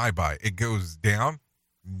goes bye-bye. It goes down.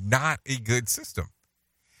 Not a good system.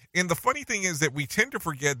 And the funny thing is that we tend to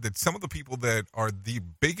forget that some of the people that are the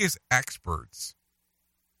biggest experts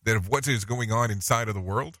that of what is going on inside of the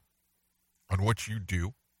world, on what you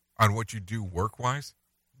do work-wise,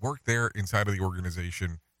 work there inside of the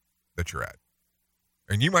organization that you're at.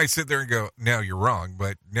 And you might sit there and go, now you're wrong,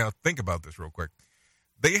 but now think about this real quick.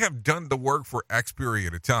 They have done the work for X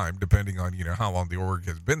period of time, depending on, how long the org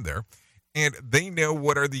has been there. And they know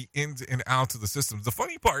what are the ins and outs of the systems. The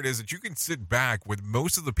funny part is that you can sit back with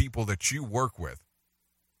most of the people that you work with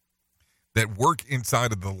that work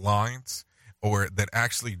inside of the lines or that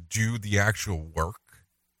actually do the actual work,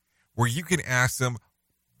 where you can ask them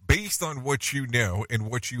based on what you know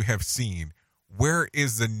and what you have seen, where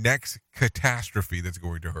is the next catastrophe that's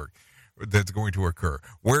going to occur?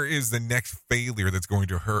 Where is the next failure that's going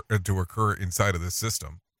to occur inside of the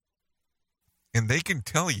system? And they can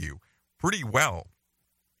tell you pretty well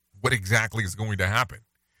what exactly is going to happen.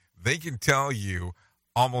 They can tell you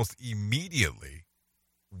almost immediately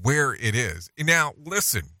where it is. Now,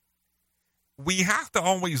 listen, we have to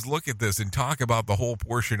always look at this and talk about the whole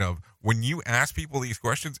portion of when you ask people these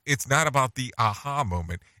questions, it's not about the aha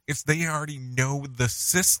moment. It's they already know the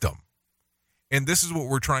system. And this is what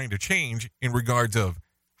we're trying to change in regards of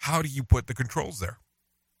how do you put the controls there?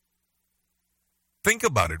 Think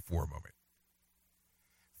about it for a moment.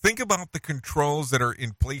 Think about the controls that are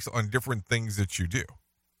in place on different things that you do.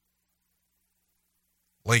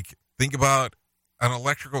 Like, think about an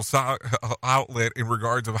electrical outlet in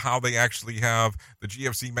regards of how they actually have the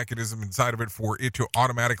GFC mechanism inside of it for it to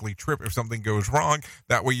automatically trip if something goes wrong.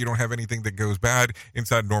 That way you don't have anything that goes bad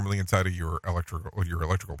normally inside of your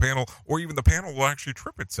electrical panel, or even the panel will actually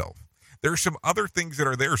trip itself. There's some other things that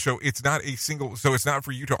are there, so it's not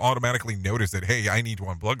for you to automatically notice that, hey, I need to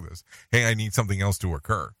unplug this. Hey, I need something else to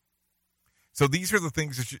occur. So these are the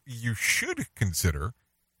things that you should consider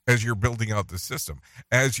as you're building out the system,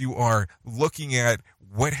 as you are looking at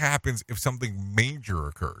what happens if something major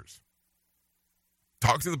occurs.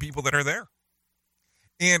 Talk to the people that are there.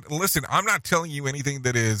 And listen, I'm not telling you anything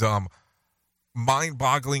that is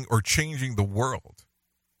mind-boggling or changing the world.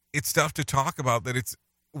 It's stuff to talk about that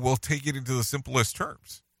we'll take it into the simplest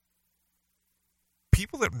terms.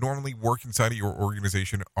 People that normally work inside of your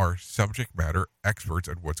organization are subject matter experts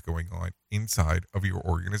at what's going on inside of your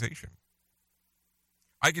organization.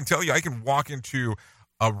 I can tell you, I can walk into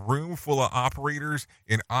a room full of operators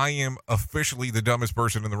and I am officially the dumbest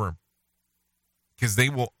person in the room, because they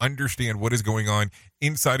will understand what is going on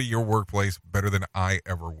inside of your workplace better than I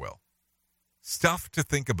ever will. Stuff to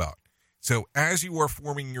think about. So as you are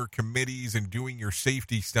forming your committees and doing your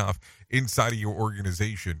safety stuff inside of your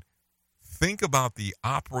organization, think about the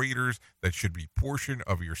operators that should be portion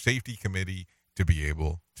of your safety committee to be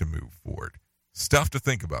able to move forward. Stuff to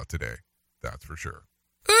think about today, that's for sure.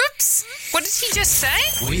 Oops! What did he just say?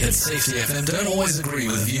 We at Safety FM don't always agree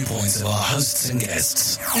with viewpoints of our hosts and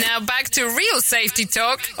guests. Now back to real safety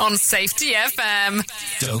talk on Safety FM.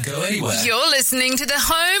 Don't go anywhere. You're listening to the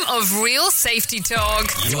home of real safety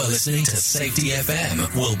talk. You are listening to Safety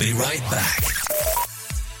FM. We'll be right back.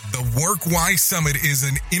 The WorkWise Summit is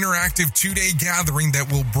an interactive 2-day gathering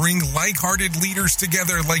that will bring like-hearted leaders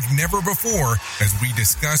together like never before as we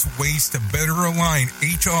discuss ways to better align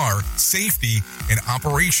HR, safety, and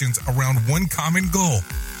operations around one common goal: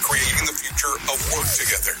 creating the future of work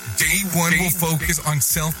together. Day 1 will focus on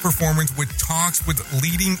self-performance with talks with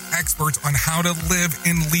leading experts on how to live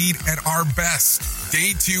and lead at our best.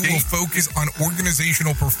 Day 2 will focus on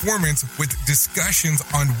organizational performance with discussions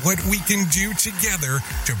on what we can do together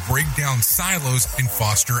to break down silos and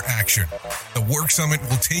foster action. The Work Summit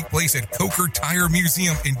will take place at Coker Tire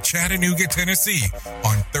Museum in Chattanooga, Tennessee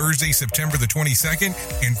on Thursday, September the 22nd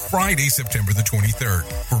and Friday, September the 23rd.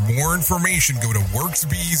 For more information, go to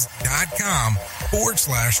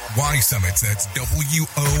workzbe.com/Y-Summits. That's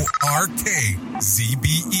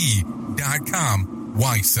WORKZBE.com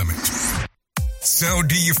Y-Summit. So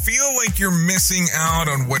do you feel like you're missing out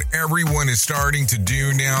on what everyone is starting to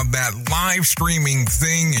do now, that live streaming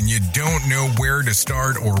thing, and you don't know where to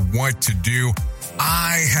start or what to do?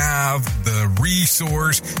 I have the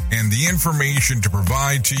resource and the information to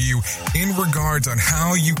provide to you in regards on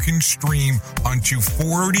how you can stream onto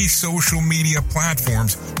 40 social media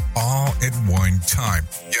platforms all at one time.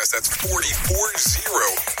 Yes, that's 40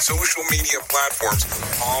 social media platforms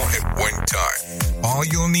all at one time. All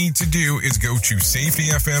you'll need to do is go to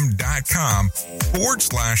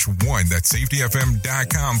safetyfm.com/1. That's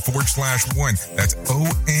safetyfm.com/1. That's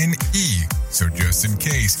ONE. So just in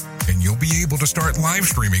case, and you'll be able to start live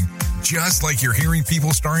streaming just like you're hearing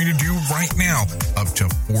people starting to do right now, up to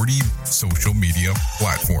 40 social media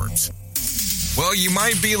platforms. Well, you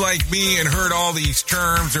might be like me and heard all these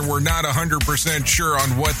terms and were not 100% sure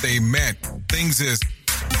on what they meant. Things is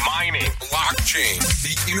mining, blockchain,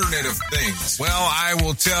 the Internet of Things. Well, I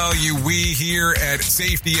will tell you, we here at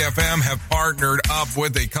Safety FM have partnered up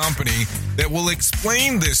with a company that will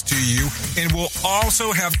explain this to you and will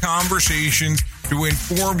also have conversations to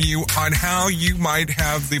inform you on how you might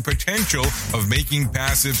have the potential of making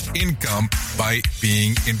passive income by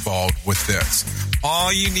being involved with this.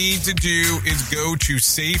 All you need to do is go to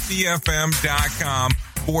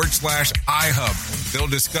safetyfm.com/iHub. They'll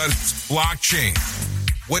discuss blockchain,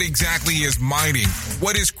 What exactly is mining?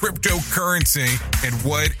 What is cryptocurrency? And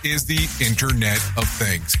what is the Internet of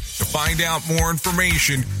Things? To find out more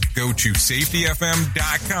information, go to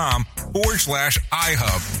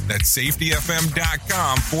safetyfm.com/iHub. That's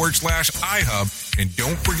safetyfm.com/iHub. And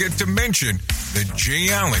don't forget to mention that Jay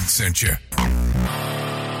Allen sent you.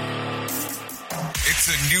 It's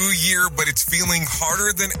a new year, but it's feeling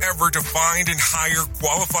harder than ever to find and hire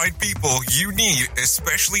qualified people you need,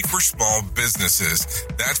 especially for small businesses.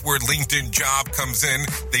 That's where LinkedIn Job comes in.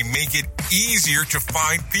 They make it easier to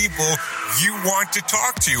find people you want to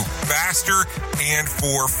talk to faster and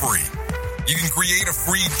for free. You can create a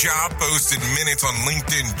free job post in minutes on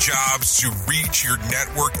LinkedIn Jobs to reach your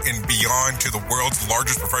network and beyond to the world's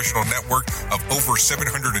largest professional network of over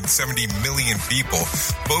 770 million people.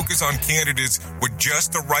 Focus on candidates with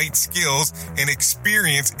just the right skills and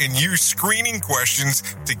experience and use screening questions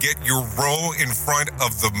to get your role in front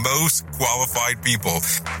of the most qualified people.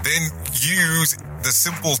 Then use the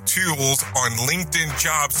simple tools on LinkedIn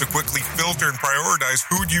Jobs to quickly filter and prioritize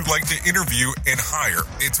who you'd like to interview and hire.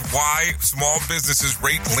 It's why small businesses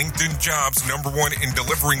rate LinkedIn Jobs number one in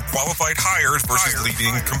delivering qualified hires versus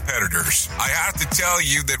leading competitors. I have to tell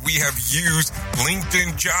you that we have used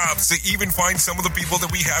LinkedIn Jobs to even find some of the people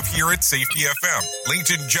that we have here at Safety FM.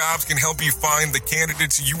 LinkedIn Jobs can help you find the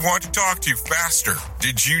candidates you want to talk to faster.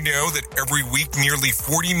 Did you know that every week nearly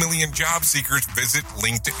 40 million job seekers visit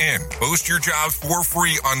LinkedIn? Post your jobs for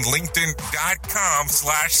free on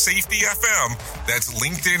linkedin.com/safetyfm. That's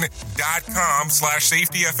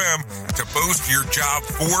linkedin.com/safetyfm to post your job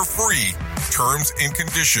for free. Terms and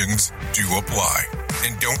conditions do apply.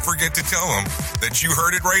 And don't forget to tell them that you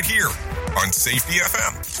heard it right here on Safety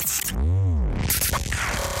FM.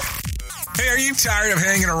 Hey, are you tired of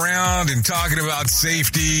hanging around and talking about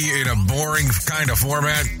safety in a boring kind of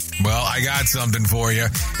format? Well, I got something for you.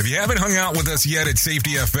 If you haven't hung out with us yet at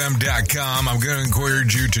safetyfm.com, I'm going to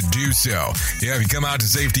encourage you to do so. Yeah, if you come out to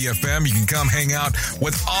Safety FM, you can come hang out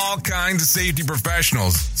with all kinds of safety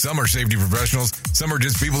professionals. Some are safety professionals, some are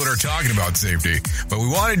just people that are talking about safety. But we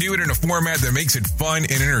want to do it in a format that makes it fun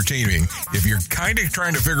and entertaining. If you're kind of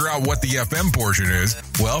trying to figure out what the FM portion is,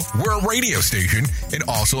 well, we're a radio station and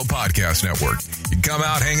also a podcast network. You can come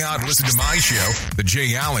out, hang out, and listen to my show, The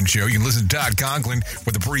Jay Allen Show. You can listen to Todd Conklin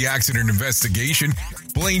with the pre-accident investigation,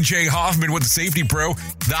 Blaine J. Hoffman with the Safety Pro,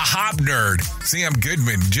 The Hop Nerd, Sam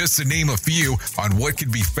Goodman, just to name a few on what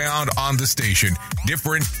can be found on the station.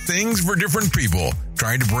 Different things for different people,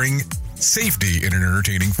 trying to bring safety in an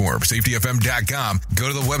entertaining form. SafetyFM.com. Go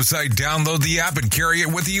to the website, download the app, and carry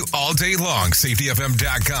it with you all day long.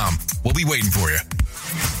 SafetyFM.com. We'll be waiting for you.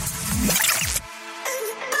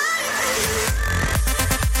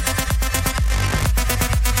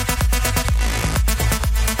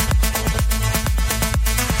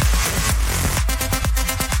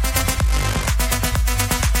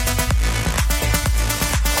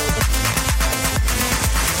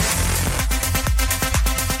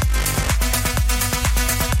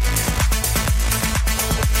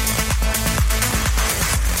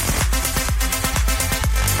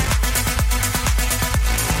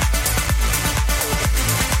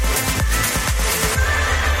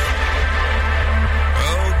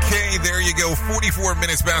 go. 44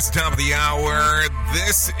 minutes past the top of the hour.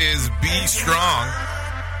 This is Be Strong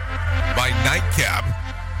by Nightcap.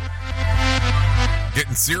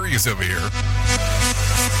 Getting serious over here.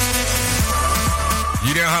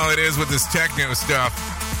 You know how it is with this techno stuff.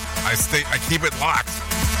 I keep it locked.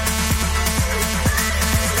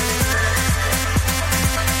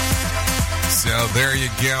 So there you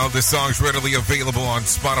go. This song's readily available on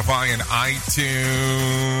Spotify and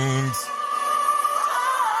iTunes.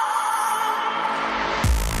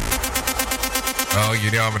 Oh,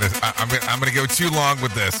 you know, I'm gonna go too long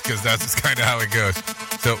with this because that's just kind of how it goes.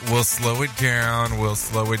 So we'll slow it down.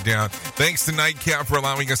 Thanks to Nightcap for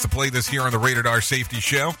allowing us to play this here on the Rated R Safety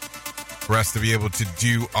Show. For us to be able to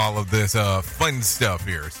do all of this fun stuff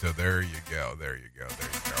here. So there you go.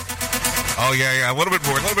 Oh, yeah, a little bit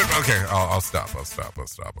more. Okay, I'll stop, I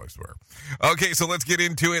swear. Okay, so let's get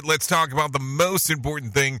into it. Let's talk about the most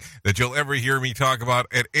important thing that you'll ever hear me talk about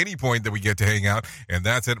at any point that we get to hang out, and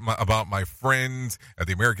that's about my friends at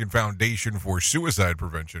the American Foundation for Suicide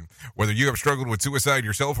Prevention. Whether you have struggled with suicide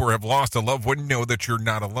yourself or have lost a loved one, know that you're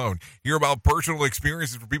not alone. Hear about personal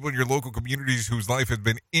experiences for people in your local communities whose life has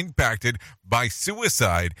been impacted by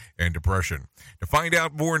suicide and depression. To find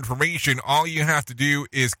out more information, all you have to do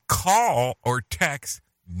is call or text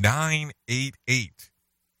 988.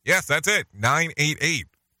 Yes, that's it, 988.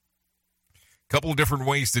 Couple of different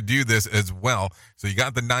ways to do this as well. So you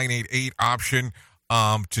got the 988 option.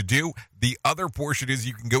 to do. The other portion is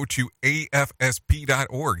you can go to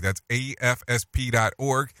afsp.org. That's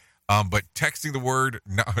afsp.org. But texting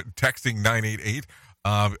texting 988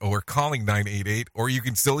 or calling 988, or you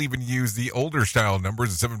can still even use the older style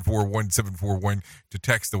numbers, 741-741, to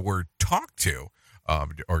text the word talk to,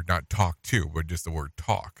 or not talk to, but just the word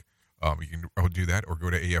talk. You can do that or go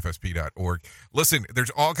to afsp.org. Listen, there's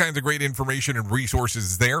all kinds of great information and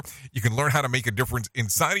resources there. You can learn how to make a difference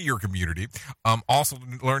inside of your community. Also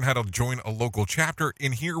learn how to join a local chapter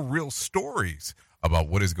and hear real stories about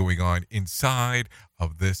what is going on inside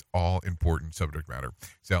of this all-important subject matter.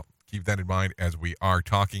 So keep that in mind as we are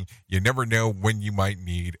talking. You never know when you might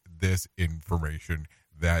need this information.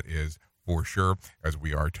 That is for sure, as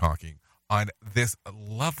we are talking on this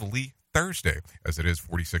lovely Thursday, as it is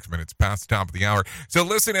 46 minutes past the top of the hour. So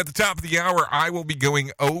listen, at the top of the hour, I will be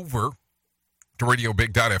going over to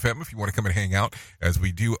RadioBig.fm if you want to come and hang out as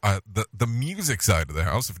we do the music side of the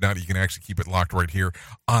house. If not, you can actually keep it locked right here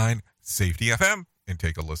on Safety FM and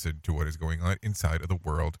take a listen to what is going on inside of the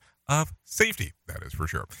world of safety. That is for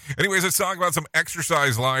sure. Anyways, let's talk about some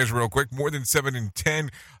exercise lies real quick. More than 7 in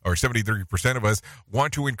 10, or 73% of us,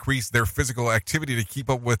 want to increase their physical activity to keep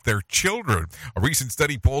up with their children. A recent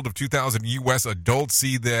study polled of 2,000 U.S. adults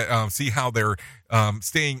see how they're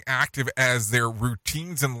staying active as their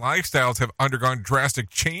routines and lifestyles have undergone drastic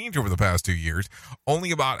change over the past 2 years.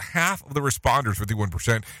 Only about half of the responders,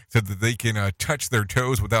 51%, said that they can touch their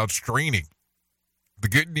toes without straining. The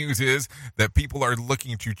good news is that people are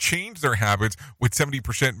looking to change their habits, with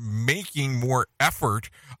 70% making more effort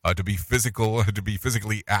to be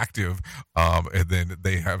physically active than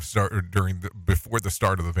they have started before the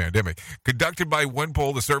start of the pandemic. Conducted by one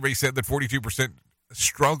poll, the survey said that 42%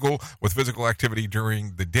 struggle with physical activity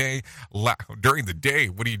during the day. During the day,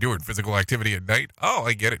 what are you doing? Physical activity at night? Oh,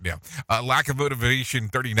 I get it now. Lack of motivation,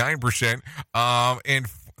 39%, and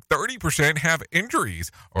 30% have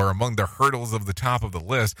injuries, or among the hurdles of the top of the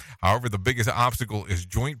list. However, the biggest obstacle is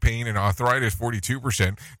joint pain and arthritis,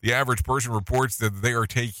 42%. The average person reports that they are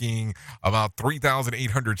taking about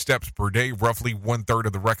 3,800 steps per day, roughly 1/3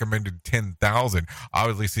 of the recommended 10,000.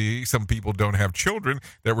 Obviously, some people don't have children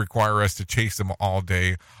that require us to chase them all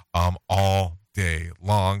day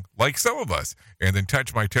long, like some of us. And then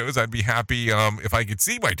touch my toes. I'd be happy if I could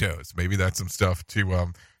see my toes. Maybe that's some stuff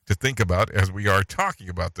to think about as we are talking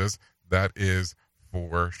about this. That is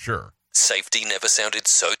for sure. Safety never sounded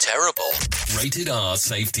so terrible. Rated R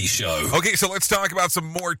Safety Show. Okay, so let's talk about some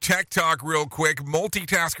more tech talk real quick.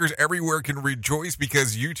 Multitaskers everywhere can rejoice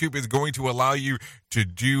because YouTube is going to allow you to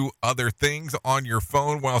do other things on your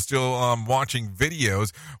phone while still watching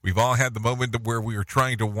videos. We've all had the moment where we are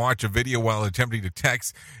trying to watch a video while attempting to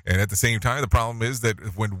text, and at the same time, the problem is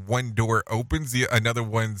that when one door opens, another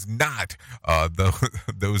one's not.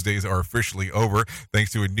 Those days are officially over,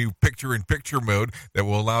 thanks to a new picture-in-picture mode that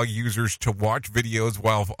will allow users to watch videos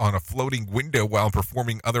while on a floating window while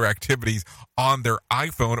performing other activities on their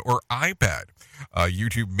iPhone or iPad.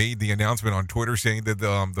 YouTube made the announcement on Twitter saying that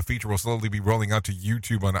the feature will slowly be rolling out to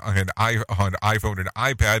YouTube on iPhone and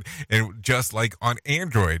iPad, and just like on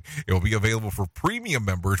Android, it will be available for premium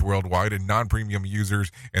members worldwide and non-premium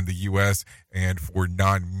users in the U.S. and for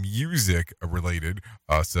non-music related.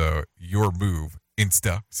 So your move.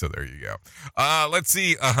 Insta. So there you go. Let's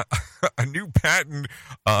see. A new patent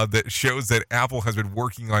that shows that Apple has been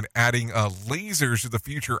working on adding lasers to the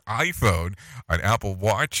future iPhone, an Apple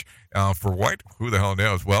Watch. For what? Who the hell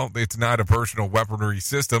knows? Well, it's not a personal weaponry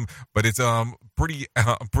system, but it's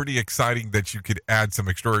pretty exciting that you could add some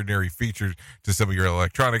extraordinary features to some of your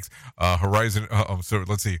electronics. So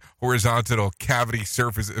let's see. Horizontal cavity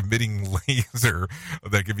surface emitting laser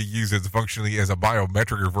that can be used as functionally as a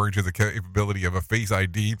biometric, referring to the capability of a Face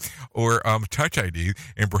ID or Touch ID,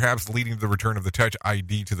 and perhaps leading to the return of the Touch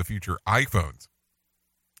ID to the future iPhones.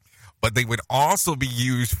 But they would also be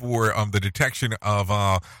used for the detection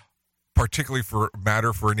of particularly for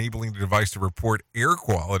enabling the device to report air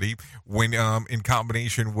quality when in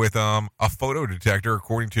combination with a photo detector,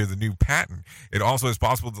 according to the new patent. It also is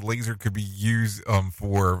possible the laser could be used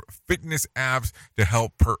for fitness apps to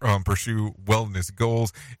help pursue wellness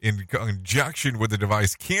goals in conjunction with the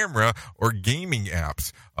device camera or gaming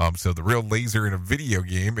apps. So the real laser in a video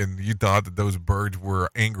game, and you thought that those birds were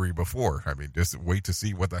angry before. I mean, just wait to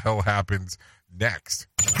see what the hell happens next.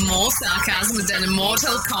 More sarcasm than a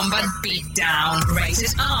Mortal Kombat beatdown.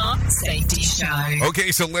 Rated R Safety Show.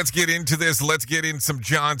 Okay, so let's get into this. Let's get in some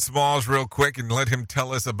John Smalls real quick and let him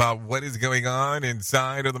tell us about what is going on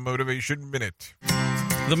inside of the Motivation Minute.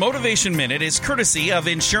 The Motivation Minute is courtesy of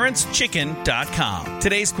InsuranceChicken.com.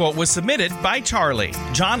 Today's quote was submitted by Charlie.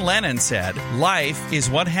 John Lennon said, "Life is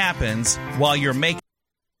what happens while you're making..."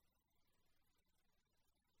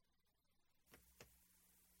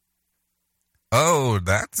 Oh,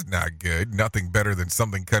 that's not good. Nothing better than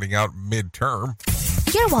something cutting out midterm.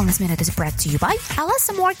 Your Wellness Minute is brought to you by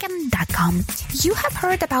LSMorgan.com. You have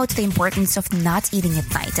heard about the importance of not eating at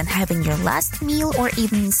night and having your last meal or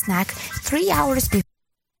evening snack 3 hours before.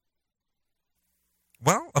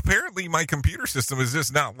 Well, apparently my computer system is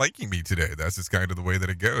just not liking me today. That's just kind of the way that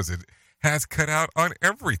it goes. It has cut out on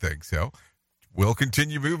everything. So we'll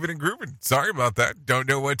continue moving and grooving. Sorry about that. Don't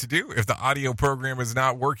know what to do. If the audio program is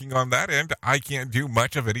not working on that end, I can't do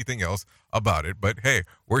much of anything else about it. But hey,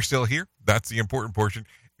 we're still here. That's the important portion.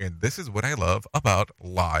 And this is what I love about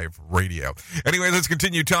live radio. Anyway, let's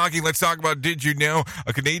continue talking. Let's talk about Did You Know?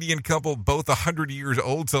 A Canadian couple, both 100 years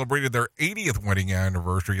old, celebrated their 80th wedding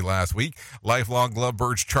anniversary last week. Lifelong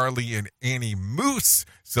lovebirds Charlie and Annie Moose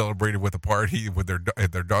celebrated with a party with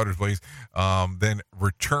at their daughter's place, then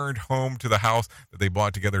returned home to the house that they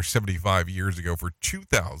bought together 75 years ago for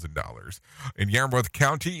 $2,000. In Yarmouth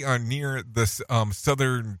County, near the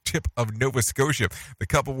southern tip of Nova Scotia, the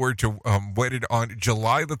couple were wedded on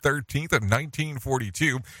July the 13th of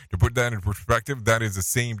 1942. To put that in perspective, that is the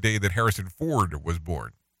same day that Harrison Ford was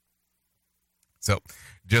born. So,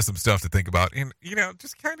 just some stuff to think about, and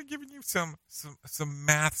just kind of giving you some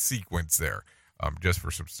math sequence there, just for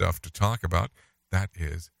some stuff to talk about. That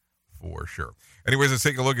is for sure. Anyways, let's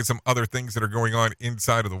take a look at some other things that are going on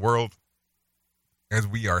inside of the world as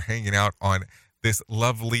we are hanging out on this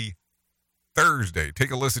lovely Thursday.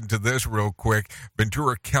 Take a listen to this real quick.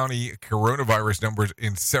 Ventura County coronavirus numbers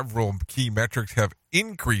in several key metrics have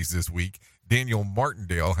increased this week. Daniel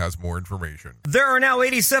Martindale has more information. There are now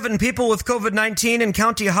 87 people with COVID-19 in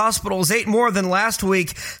county hospitals, 8 more than last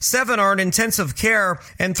week. 7 are in intensive care,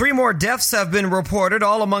 and 3 more deaths have been reported,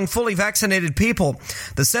 all among fully vaccinated people.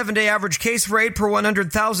 The 7-day average case rate per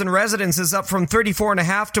 100,000 residents is up from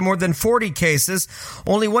 34.5 to more than 40 cases.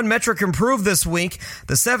 Only one metric improved this week.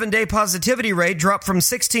 The 7-day positivity rate dropped from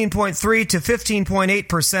 16.3 to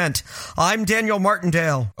 15.8%. I'm Daniel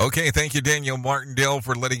Martindale. Okay, thank you, Daniel Martindale,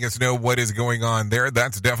 for letting us know what is going on there.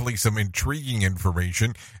 That's definitely some intriguing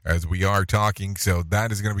information as we are talking. So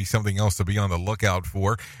that is going to be something else to be on the lookout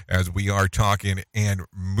for as we are talking and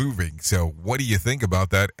moving. So what do you think about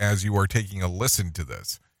that as you are taking a listen to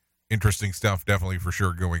this? Interesting stuff, definitely for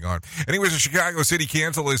sure going on. Anyways, the Chicago City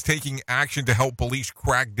Council is taking action to help police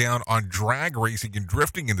crack down on drag racing and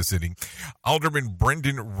drifting in the city. Alderman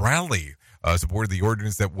Brendan Rowley supported the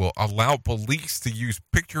ordinance that will allow police to use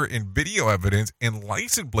picture and video evidence and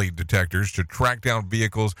license plate detectors to track down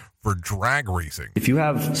vehicles for drag racing. If you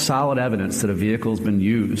have solid evidence that a vehicle has been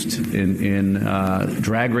used in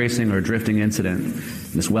drag racing or drifting incident,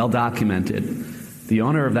 and it's well documented, the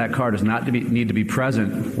owner of that car does not need to be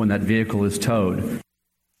present when that vehicle is towed.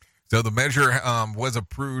 So the measure was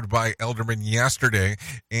approved by aldermen yesterday,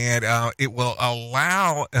 and it will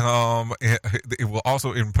allow, it will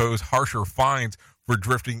also impose harsher fines for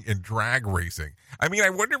drifting and drag racing. I mean, I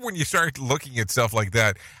wonder when you start looking at stuff like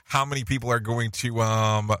that, how many people are going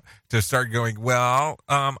to start going, well,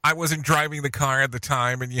 I wasn't driving the car at the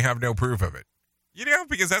time, and you have no proof of it.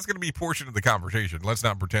 Because that's going to be a portion of the conversation. Let's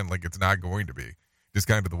not pretend like it's not going to be. Just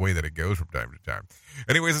kind of the way that it goes from time to time.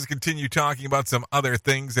 Anyways, let's continue talking about some other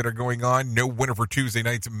things that are going on. No winner for Tuesday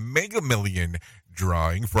night's Mega Million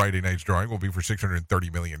drawing. Friday night's drawing will be for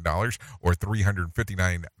 $630 million or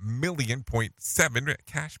 $359.7 million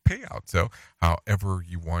cash payout. So however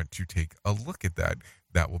you want to take a look at that,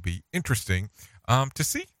 that will be interesting to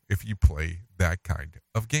see if you play that kind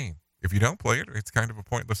of game. If you don't play it, it's kind of a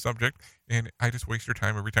pointless subject, and I just waste your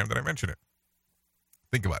time every time that I mention it.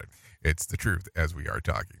 Think about it. It's the truth as we are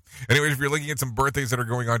talking. Anyways, if you're looking at some birthdays that are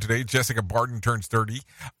going on today, Jessica Barton turns 30.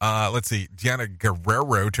 Let's see. Gianna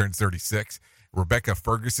Guerrero turns 36. Rebecca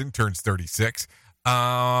Ferguson turns 36.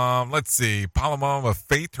 Let's see. Palomama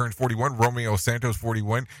Faith turns 41. Romeo Santos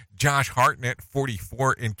 41. Josh Hartnett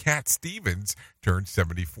 44. And Cat Stevens turned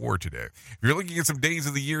 74 today. If you're looking at some days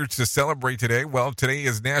of the year to celebrate today, well, today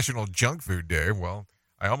is National Junk Food Day. Well,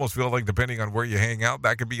 I almost feel like depending on where you hang out,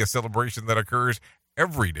 that could be a celebration that occurs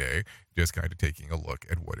every day, just kind of taking a look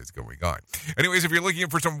at what is going on. Anyways, if you're looking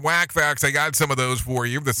for some whack facts, I got some of those for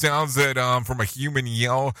you. The sounds that from a human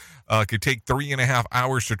yell could take 3.5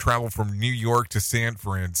 hours to travel from New York to San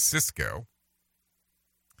Francisco.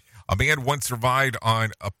 A man once survived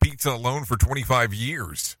on a pizza alone for 25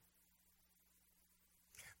 years.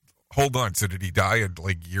 Hold on. So did he die at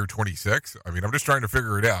like year 26? I mean, I'm just trying to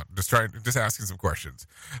figure it out. Just asking some questions.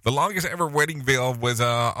 The longest ever wedding veil was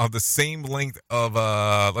on the same length of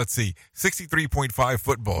 63.5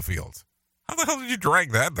 football fields. How the hell did you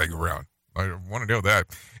drag that thing around? I want to know that.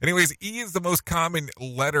 Anyways, E is the most common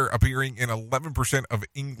letter appearing in 11% of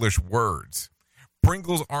English words.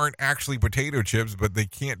 Pringles aren't actually potato chips, but they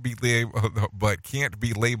can't be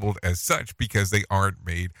labeled as such because they aren't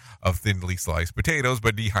made of thinly sliced potatoes,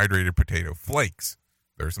 but dehydrated potato flakes.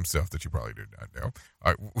 There's some stuff that you probably did not know.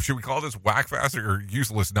 All right, should we call this whack faster or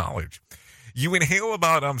useless knowledge? You inhale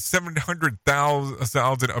about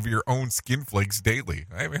 700,000 of your own skin flakes daily.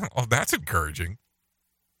 I mean, that's encouraging.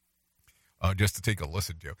 Just to take a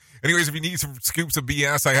listen to. Anyways, if you need some scoops of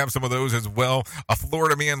BS, I have some of those as well. A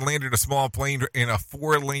Florida man landed a small plane in a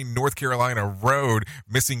 4-lane North Carolina road,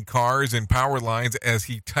 missing cars and power lines. As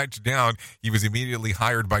he touched down, he was immediately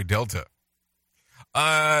hired by Delta.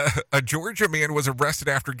 A Georgia man was arrested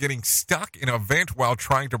after getting stuck in a vent while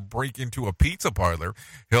trying to break into a pizza parlor.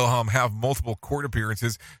 He'll have multiple court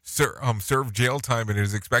appearances, serve jail time, and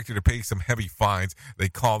is expected to pay some heavy fines. They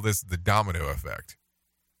call this the domino effect.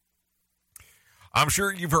 I'm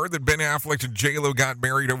sure you've heard that Ben Affleck and J-Lo got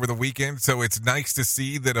married over the weekend, so it's nice to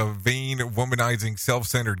see that a vain, womanizing,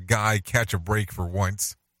 self-centered guy catch a break for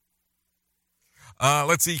once.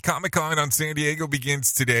 Let's see, Comic-Con on San Diego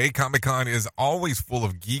begins today. Comic-Con is always full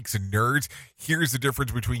of geeks and nerds. Here's the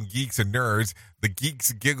difference between geeks and nerds. The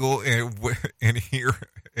geeks giggle and hear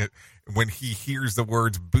when he hears the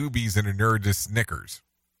words boobies, and a nerd just snickers.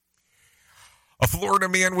 A Florida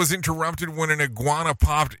man was interrupted when an iguana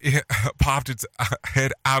popped its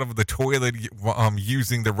head out of the toilet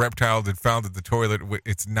using the reptile that found that the toilet,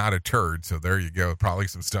 it's not a turd. So there you go. Probably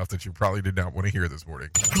some stuff that you probably did not want to hear this morning.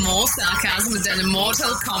 More sarcasm than a Mortal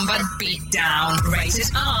Kombat beatdown. Rated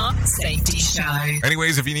R Safety Show.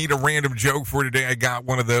 Anyways, if you need a random joke for today, I got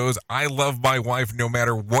one of those. I love my wife no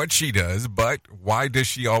matter what she does, but why does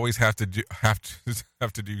she always have to do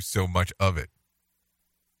so much of it?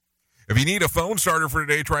 If you need a phone starter for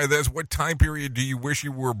today, try this. What time period do you wish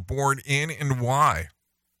you were born in and why?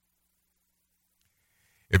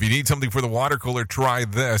 If you need something for the water cooler, try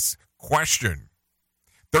this. Question.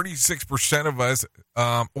 36% of us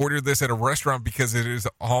order this at a restaurant because it is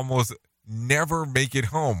almost never make it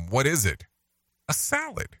home. What is it? A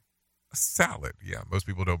salad. A salad. Yeah, most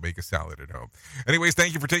people don't make a salad at home. Anyways,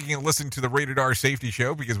 thank you for taking a listen to the Rated R Safety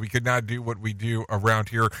Show, because we could not do what we do around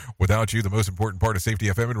here without you, the most important part of Safety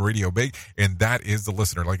FM and Radio Big, and that is the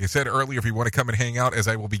listener. Like I said earlier, if you want to come and hang out, as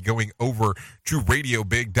I will be going over to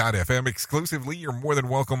radiobig.fm exclusively, you're more than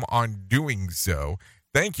welcome on doing so.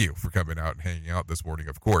 Thank you for coming out and hanging out this morning,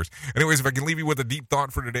 of course. Anyways, if I can leave you with a deep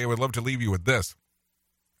thought for today, I would love to leave you with this.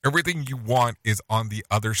 Everything you want is on the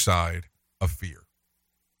other side of fear.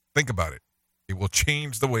 Think about it. It will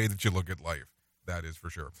change the way that you look at life. That is for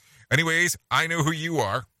sure. Anyways, I know who you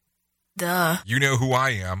are. Duh. You know who I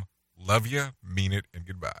am. Love you, mean it, and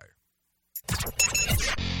goodbye.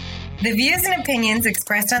 The views and opinions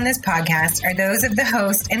expressed on this podcast are those of the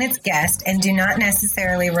host and its guest and do not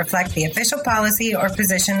necessarily reflect the official policy or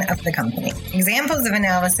position of the company. Examples of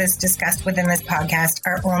analysis discussed within this podcast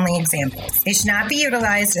are only examples. They should not be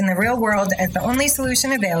utilized in the real world as the only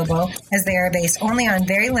solution available, as they are based only on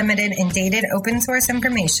very limited and dated open source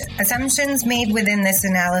information. Assumptions made within this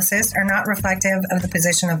analysis are not reflective of the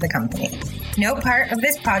position of the company. No part of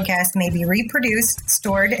this podcast may be reproduced,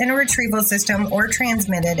 stored in a retrieval system, or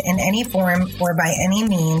transmitted in any form or by any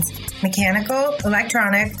means, mechanical,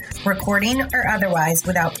 electronic, recording, or otherwise,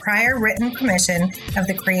 without prior written permission of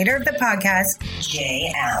the creator of the podcast, Jay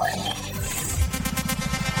Allen.